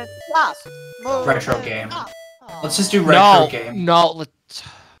fine. Move and stop. Move Retro and game. stop. Let's just do retro No, game. no. Let's...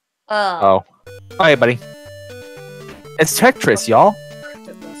 Oh. Oh. All right, buddy. It's Tetris, y'all.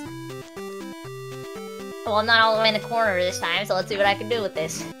 Well, I'm not all the way in the corner this time, so let's see what I can do with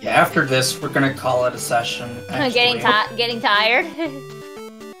this. Yeah, after this, we're gonna call it a session. Getting tired.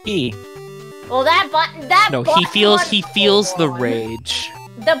 E. Well, that button. No, button he feels one- the rage.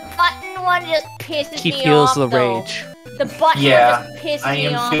 The button one just pisses He me feels off. the though. rage. The button Yeah, one just pisses I me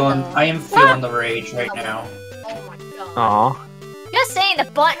am off. feeling. though. I am feeling the rage right now. Oh my god. Aw. Just saying, the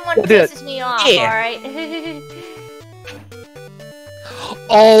button one Yeah, dude. pisses me off. Yeah. All right.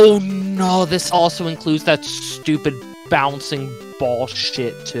 Oh no, this also includes that stupid bouncing ball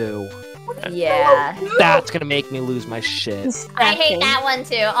shit too. yeah. That's gonna make me lose my shit. I hate that one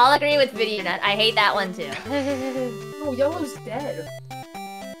too. I'll agree with VideoNut. I hate that one too. Oh, Yellow's dead.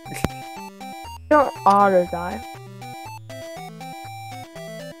 Don't auto die.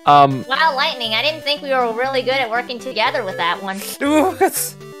 Wow, lightning! I didn't think we were really good at working together with that one. Ooh,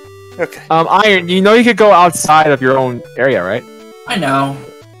 that's... Okay. Iron, you know you could go outside of your own area, right? I know.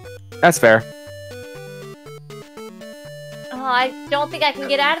 That's fair. Oh, I don't think I can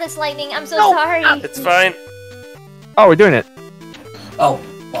get out of this lightning. I'm so No. sorry. It's fine. Oh, we're doing it. Oh,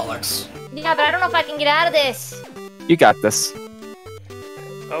 bollocks. Yeah, but I don't know if I can get out of this. You got this.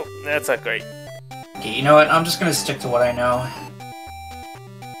 Oh, that's not great. Okay, you know what? I'm just gonna stick to what I know.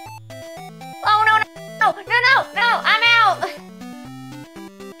 Oh no! I'm out.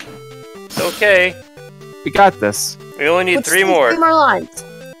 It's okay. We got this. We only need Let's 3 do more. 3 more lines.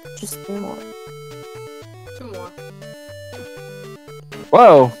 Just 3 more. 2 more.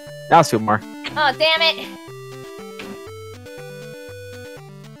 Whoa. Now 2 more. Oh damn it!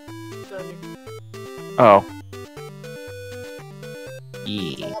 Oh.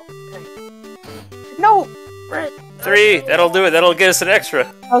 Yeah. No! 3. That'll do it. That'll get us an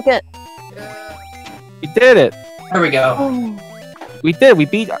extra. Okay. We did it. There we go. Oh. We did. We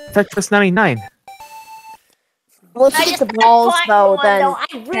beat Tetris 99. Once I you get just the that balls, button though, one, then... though, I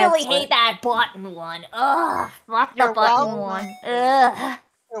really cancel it. hate that button one. Ugh, fuck the You're button welcome. one. Ugh.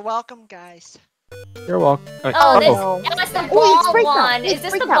 You're welcome, guys. You're welcome. Oh, this no. that was the Ooh, it's ball breakout. one. It's Is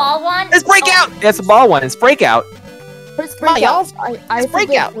this the breakout. ball one? It's breakout! That's the ball one. It's breakout. First Come on, y'all. breakout. I It's think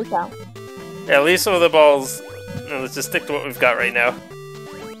breakout. breakout. Yeah, at least some of the balls... No, let's just stick to what we've got right now.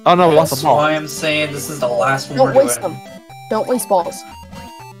 Oh no, we lost That's the ball. why I'm saying this is the last one Don't we're waste doing. them. Don't waste balls.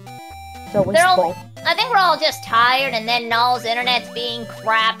 Don't waste They're all- balls. I think we're all just tired, and then Null's internet's being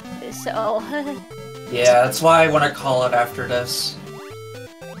crap. So Yeah, that's why I want to call it after this.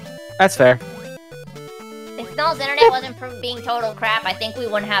 That's fair. if Null's internet wasn't being total crap, I think we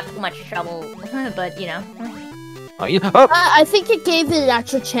wouldn't have too much trouble. But you know, Oh, oh. I think it gave it an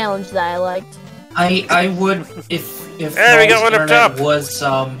extra challenge that I liked. I would if Hey, we got Null's one up internet top. was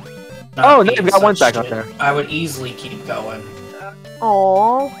not Oh, no, being we got one such back up shit, there. I would easily keep going.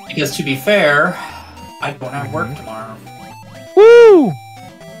 Aww. Because to be fair, I don't have work tomorrow. Woo!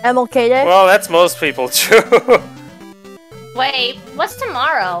 MLK Day? Well, that's most people too. Wait, what's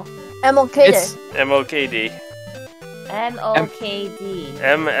tomorrow? MLK Day. It's MOKD. MOKD.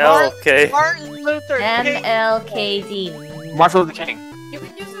 MLK. Martin Luther King. MLKD. Martin Luther King. You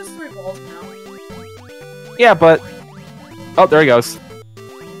can use those 3 balls now. Yeah, but oh, there he goes.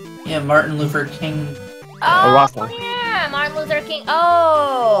 Yeah, Martin Luther King. Oh, lost one. yeah, Martin Luther King.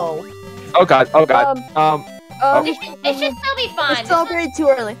 Oh. Oh god. Oh god. It should still be fun. Celebrate too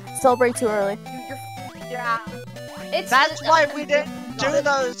early. Celebrate too early. Yeah. It's That's why we didn't do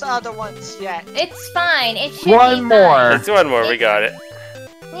those other ones yet. It's fine. It should be One fine. more. Let's do one more. We got it.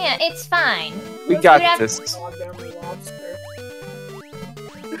 Yeah, it's fine. We We'd got have- this. Goddamn lobster.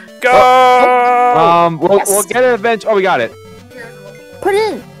 Go! We'll get it eventually. Oh, we got it. Here's a little ball. Put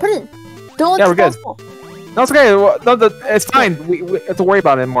it in. Put it in. Don't let Yeah, the we're good. balls fall. No, it's okay. It's fine. We have to worry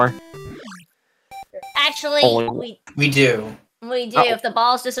about it anymore. Actually, Oh. we do. we do. Oh. If the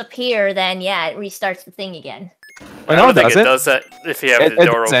balls disappear, then yeah, it restarts the thing again. I No, don't it think it doesn't. does that if you have It the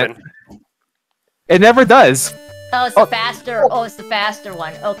door doesn't. open. It never does. Oh, it's the faster. Oh, it's the faster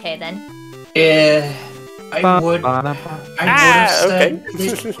one. Okay then. I would have said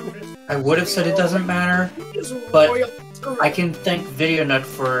I would have said it doesn't matter, but I can thank VideoNut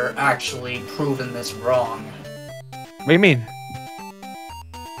for actually proving this wrong. What do you mean?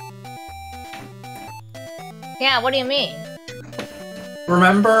 Yeah. What do you mean?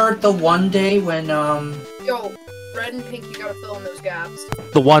 Remember the one day when Yo, red and pink, you gotta fill in those gaps.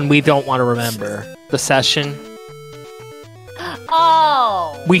 The one we don't want to remember. The session.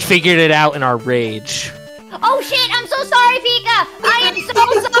 Oh. We figured it out in our rage. Oh shit! I'm so sorry, Pika. I am so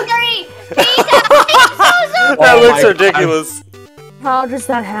sorry, Pika. I am so sorry. That Oh looks my ridiculous. How does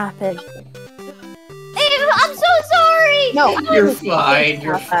that happen? I'm so sorry. No, you're fine,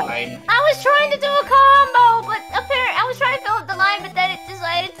 you're fine. I was trying to do a combo, but apparently I was trying to fill up the line, but then it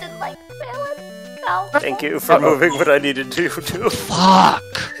decided to like fill it. No. Thank you for moving what I needed to do. Fuck.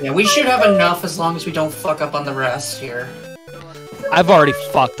 Yeah, we should have enough as long as we don't fuck up on the rest here. I've already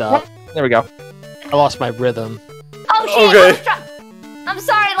fucked up. There we go. I lost my rhythm. Oh shit! Okay. I'm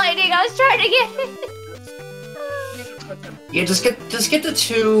sorry, Lightning. I was trying to get. Yeah, just get the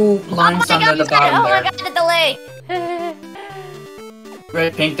 2 lines oh my under god! the bottom Oh my there. god! The delay.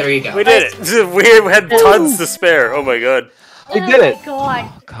 Red, pink, there you go. We did it. We had tons to spare. Oh my god. We did it. Oh my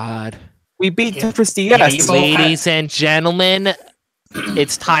god. Oh god. We beat Yeah. Tetris Yeah, DS. you both had- Ladies and gentlemen,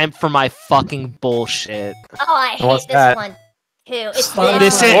 it's time for my fucking bullshit. Oh, I hate What's this that? one too. It's Spotify.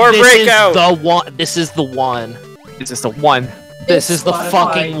 This is More this is breakout. the one. This is the one. It's just a 1. This is the Spotify,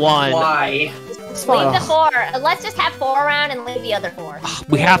 fucking one. Why? It's Leave fine. the 4. Let's just have 4 around and leave the other 4.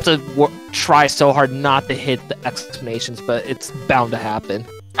 We have to try so hard not to hit the exclamations, but it's bound to happen.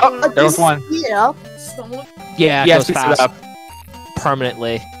 Oh, there was 1. You know, Someone Yeah, it Yeah, goes speeds it fast up.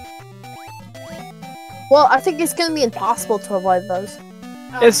 permanently. well, I think it's gonna be impossible to avoid those.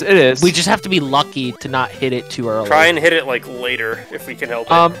 It is. We just have to be lucky to not hit it too early. Try and hit it like later if we can help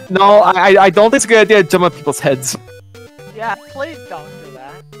it. No, I don't think it's a good idea to jump on people's heads. Yeah, please don't do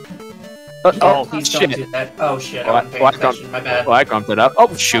that. Oh, Please shit. don't do that. Oh shit, Oh, I wasn't paying I got- attention, my bad. Oh, I grumped it up.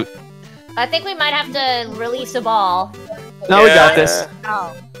 Oh, shoot. I think we might have to release a ball. No, we got this.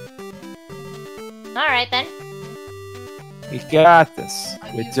 Oh. All right then. We got this.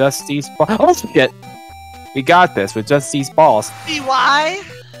 With just these balls. Oh, shit. We got this with just these balls. BY?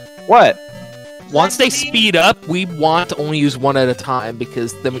 What? Once they speed up, we want to only use one at a time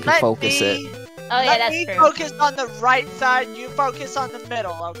because then we can focus it. Oh yeah, Let that's me true. focus on the right side, you focus on the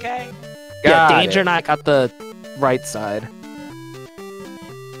middle, okay? Yeah, Got Danger it. and I got the right side.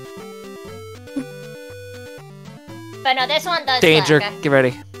 But no, this one does. Danger, suck, okay? get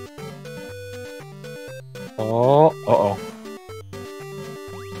ready. Oh, uh-oh.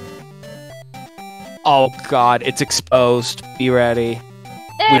 Oh god, it's exposed. Be ready.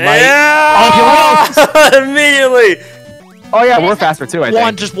 There. might- Yeah! Immediately! Oh, yeah, we're faster too, I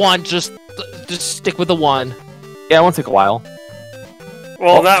think. Just stick with the 1. Yeah, it won't take a while.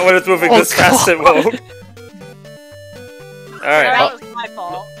 Well, not when it's moving Oh, this fast, it God. won't. Alright. Alright. That was my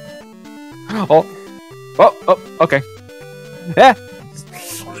fault. Oh, okay. Yeah.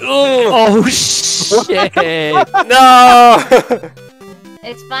 Oh shit! No!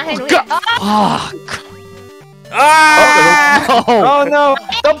 It's fine. Oh, we... God. Oh, Fuck! Ah! Oh, no.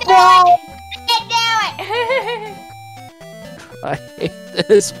 The ball! I I hate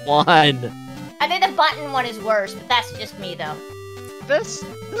this one. think the button one is worse, but that's just me though. This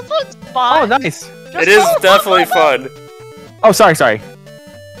one's Oh, fun. nice. It is definitely fun. Oh, sorry.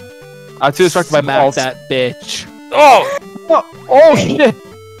 I was too distracted by Smack balls. that bitch. Oh! Oh, shit.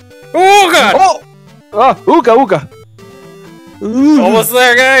 Oh god! Oh! Ooga. Almost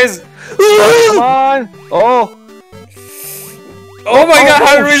there, guys. Come on. Oh. Oh my god,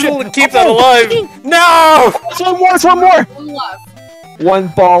 how do we keep that alive? No! It's one more. One left. One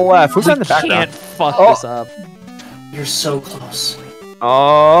ball left. Who's in the Can't background? fuck this up. You're so close.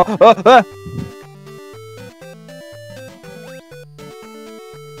 Oh.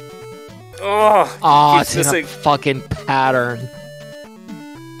 Oh, Oh, keeps it's in a missing. fucking pattern.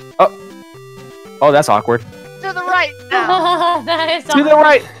 Oh, that's awkward. To the right now. That is To the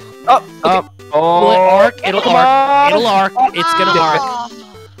right. Up. Up. Oh. Will it arc? It'll come arc. on. It'll arc. It's gonna arc.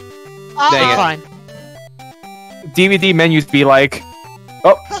 Dang It's it. fine. DVD menus be like.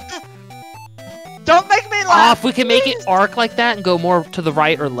 Don't make me Oh, laugh. if we can make it arc like that and go more to the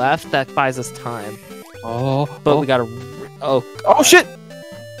right or left, that buys us time. Oh. But we gotta. Oh. Oh shit.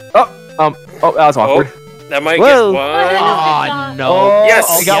 Oh. Oh, that was awkward. That might Whoa. get one. Oh no. Oh, Yes.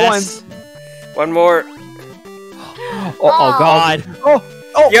 I got Yes. One more. Oh god. one.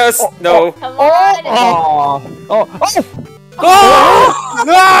 Oh. Yes. Oh. No. Come on! Oh. Oh. Oh. Oh!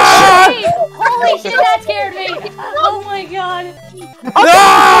 Ah! Hey, holy shit, that scared me! Oh my god!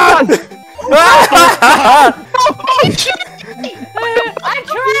 Ah! I'm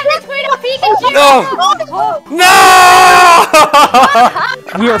trying to tweet a Pikachu! No! No!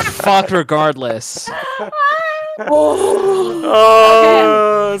 We are fucked regardless.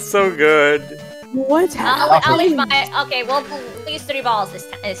 Oh, so good. What's I'll happening? leave my. Okay, we'll use 3 balls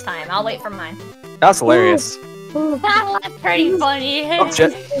this time. I'll wait for mine. That's hilarious. That's pretty funny. Oh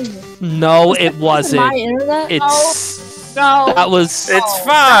shit. No, it wasn't. My internet? It's No. that was. It's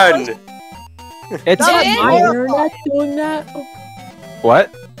fun. It's Was that Dude. my internet doing that?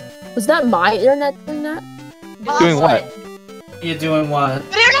 what? Was that my internet doing that? Doing what? You doing what?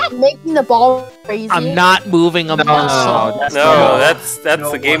 Making the ball crazy? I'm not moving a muscle. that's No, No. that's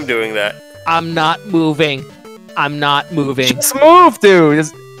No, the game what? doing that. I'm not moving. I'm not moving. Just move, dude.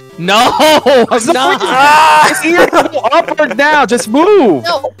 Just, No, I'm not. Ah! it's either go up or down. Just move.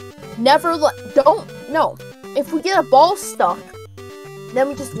 No, never don't. No, if we get a ball stuck, then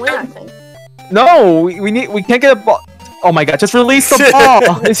we just win. I think. No, we can't get a ball. Oh my god, just release the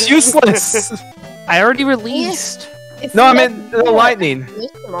ball. It's useless. I already released. If No, we I never meant do the that, lightning.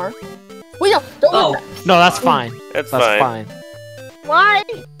 Wait, no, don't Oh. do that. No, that's fine. That's That's fine. fine. Why?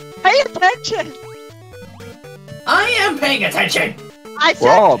 Pay attention. I am paying attention. I We're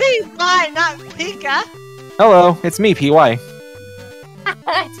all- said PY, not Pika. Hello, it's me, PY.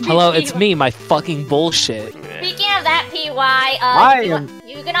 Hello, it's me, my fucking bullshit. Speaking of that, PY, I am-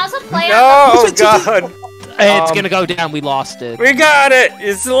 you can also play on No, oh god. It's gonna go down. We lost it. We got it.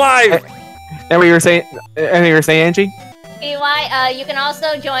 It's alive. And what you were saying? Angie? PY, you can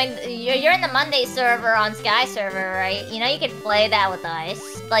also join. You're in the Monday server on Sky server, right? You know you can play that with us.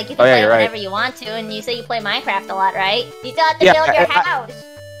 Like you can Oh, yeah, play you're right. whenever you want to, and you say you play Minecraft a lot, right? You still have to Yeah, build your I- house.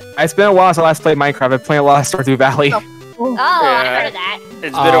 It's been a while since I last played Minecraft. I've played a lot of Stardew Valley. Oh, I Yeah. heard of that. It's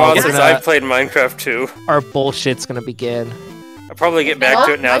been a Oh, while we're since gonna- I've played Minecraft too. Our bullshit's gonna begin. I'll probably get back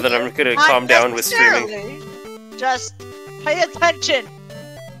to it now that I'm gonna Not calm down with streaming. necessarily. Just pay attention.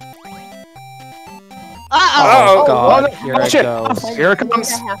 Uh-oh. Uh-oh. Oh god, no. here Oh, it shit. goes. Here it comes.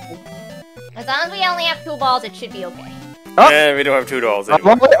 That happened. As long as we only have 2 balls, it should be okay. Oh. Yeah, we don't have $2 Well,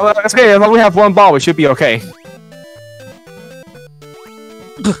 anymore. that's okay. As long as we have one ball, we should be okay.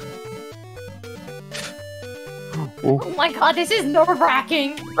 Oh my god, this is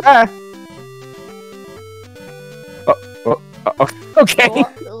nerve-wracking. Ah. Okay.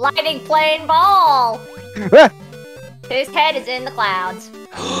 Lightning playing ball. Ah. His head is in the clouds.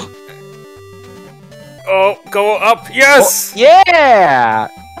 Oh, go up. Yes. Yeah.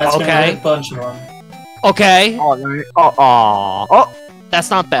 That's Okay. gonna be a bunch more. Okay, Oh, no. Oh, that's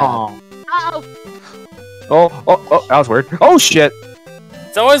not bad. oh, Uh-oh. oh, that was weird. Oh shit.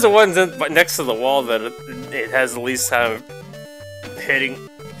 It's always the ones next to the wall that it has the least time of hitting.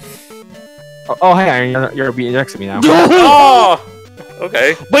 Oh, hey, Iron, you're being next to me now. Oh.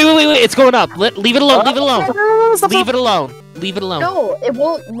 Okay. Wait, it's going up. Leave it alone, leave it alone. Leave it alone. Leave it alone. No, it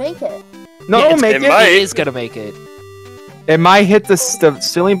won't make it. No, Yeah, don't make it it. might. It is gonna make it. It might hit the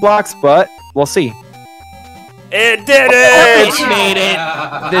ceiling blocks, but we'll see. It did It it. made it.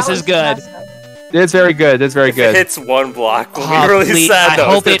 This is good. It's very good. It's very If it good. hits one block, we'll Oh, be really please, sad I though.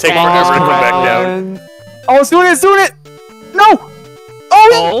 hope It's gonna it take forever to come back down. Oh, it's doing it! It's doing it! No! Oh,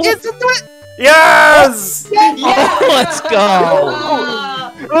 Oh. it's doing it! Yes! Oh, let's go.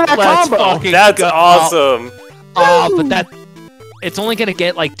 Look at that Let's combo! fucking That's go. awesome. Oh, but that it's only gonna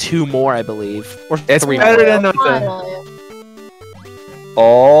get like 2 more, I believe, or It's 3 better more. than nothing. Finally.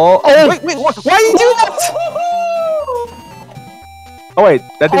 Oh, wait, why you do that? Oh wait,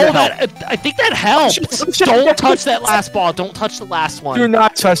 that didn't help. I think that helps. Don't touch that last ball. Don't touch the last one. Do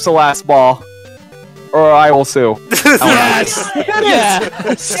not touch the last ball, or I will sue. Yes.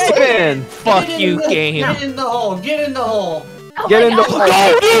 Yes. Spin. Fuck you, game. Get in the hole. Get in the hole. Oh Get my in the God.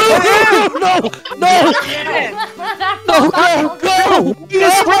 No! Go!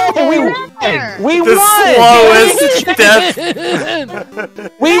 We The won. slowest death.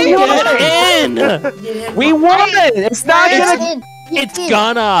 We won. Get in! We won. It's not It's- gonna. It's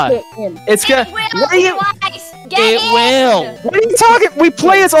gonna. It's gonna. It will, What are you? twice. Get It in. will. What are you talking? We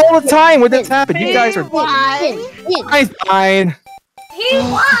play this all the time when this happens. You guys are fine. He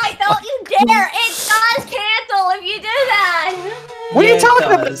lied. Don't you dare. It does cancel if you do that. What are you Yeah, it talking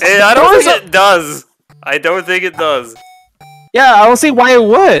about? does. Hey, I don't think it does. I don't think it does. Yeah, I don't see why it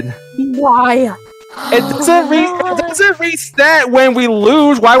would. Why? It doesn't reset when we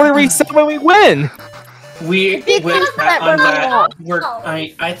lose. Why would it reset when we win? We Because that on that. remote.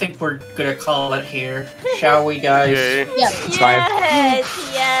 I think we're gonna call it here, shall we, guys? Okay. Yeah. It's fine.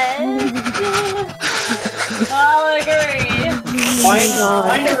 Yes. I'll agree.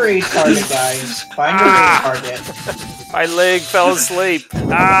 Find a raid target, guys. Find a raid target. My leg fell asleep.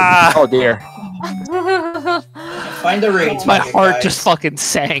 Ah! Oh dear. Find a raid target. My heart guys. Oh. just fucking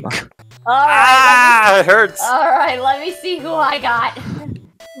sank. Ah! It hurts. Alright, let me see who I got.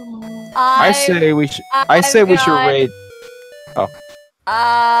 I say we should. I say we should got- raid.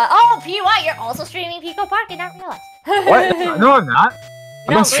 Oh, PY, you're also streaming Pico Park, did not realize. What? No, I'm not.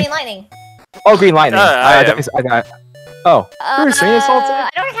 I'm No, not Green Lightning. Oh, Green Lightning. I am. I got. Oh, we were saying this all the time.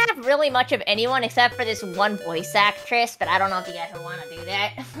 I don't have really much of anyone except for this one voice actress, but I don't know if you guys would want to do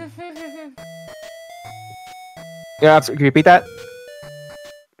that. Yeah, can you repeat that?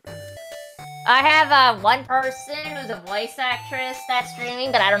 I have one person who's a voice actress that's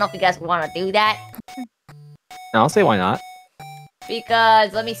streaming, but I don't know if you guys would want to do that. No, I'll say why not.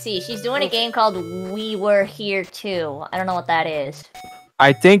 Because, let me see, she's doing a game called We Were Here Too. I don't know what that is.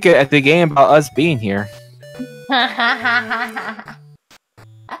 I think at the game about us being here.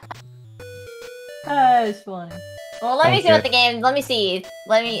 That's funny. Well, let me see what the game. Let me see.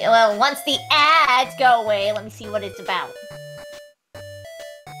 Well, once the ads go away, let me see what it's about.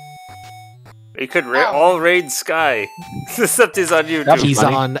 We could all raid Sky. Except he's on YouTube. That'd be He's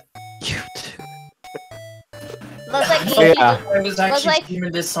funny. on YouTube. Looks like he. Yeah. I was actually like-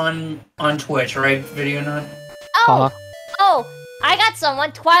 streaming this on Twitch, right? VideoNut. Oh, Uh-huh. oh, I got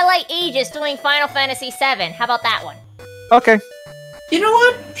someone. Twilight Aegis doing Final Fantasy VII. How about that one? Okay. You know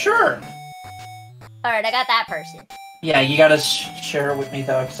what? Sure. All right, I got that person. Yeah, you gotta share it with me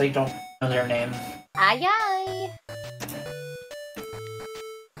though, because I don't know their name. Aye aye.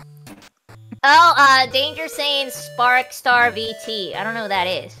 Oh, Danger saying Spark Star VT. I don't know who that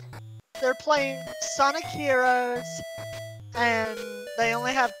is. They're playing Sonic Heroes, and they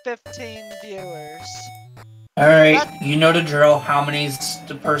only have 15 viewers. All right, you know the drill. How many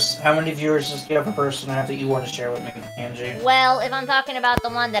viewers does the other person have that you want to share with me, Angie? Well, if I'm talking about the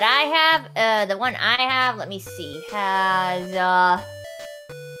one that I have, let me see, has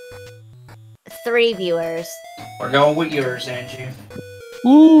 3 viewers. We're going with yours, Angie.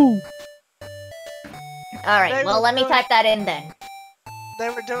 Woo. All right, They well, were let me doing- type that in then. They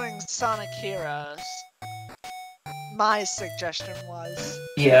were doing Sonic Heroes. My suggestion was.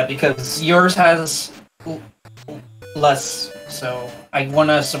 Yeah, because yours has less, so I want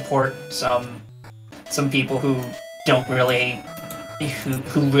to support some people who don't really,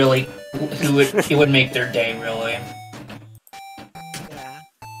 it would make their day really. Yeah.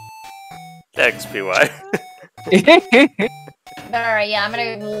 XPY. All right, yeah,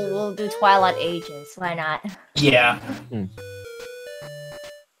 we'll do Twilight Ages. Why not? Yeah.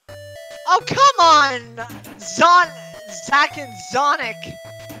 Oh, come on! Zack and Sonic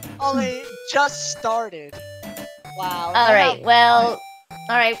only just started. Wow. All right, well,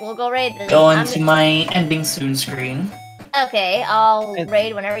 all right, we'll go raid then. Go I'm into my ending soon screen. Okay, I'll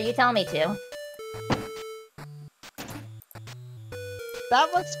raid whenever you tell me to. That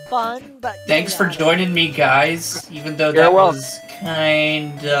was fun, but Thanks for joining me, guys. Even though You're that welcome. was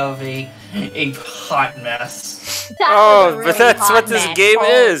kind of a hot mess. That Oh, was a really but that's hot what this mess. game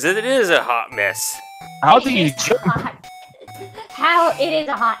Oh, is. It is a hot mess. How it do you? is hot. How it is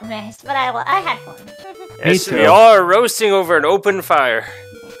a hot mess, but I had fun. Yes, too. we all are roasting over an open fire.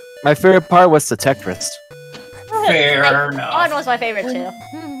 My favorite part was the Tetris. Fair That enough. one was my favorite too.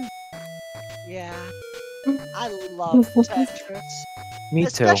 Yeah. I love Tetris. Me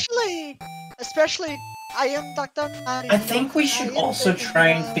too. Especially, I am Dr. Mario. I think we should also try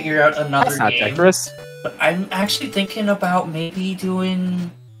and figure out another That's not game. Tetris. But I'm actually thinking about maybe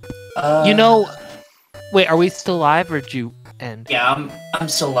doing. You know, wait, are we still live or did you And Yeah, I'm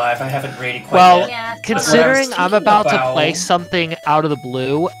still alive. I haven't rated quite well, yet. Yeah. considering I'm about to about- play something out of the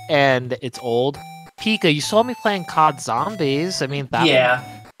blue and it's old, Pika, you saw me playing COD Zombies. I mean, that Yeah.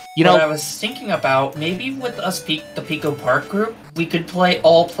 you What know, I was thinking about, maybe with us, the Pico Park group, we could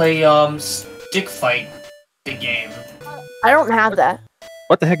all play Stick Fight, the game. I don't have that.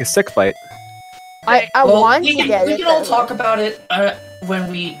 What the heck is Sick Fight? I Well, want we to can, get we it. can all though. talk about it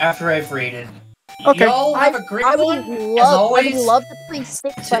after I've rated. Okay. Y'all have a great I would one. As love, I always, would love to play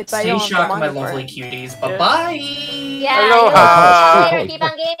Stick Fight, but I stay don't have the shocked, my money for lovely it. cuties. Bye-bye! Yeah, Aloha. you keep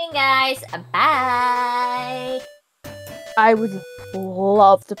on gaming, guys. Bye. I would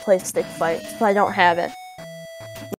love to play Stick Fight, but I don't have it.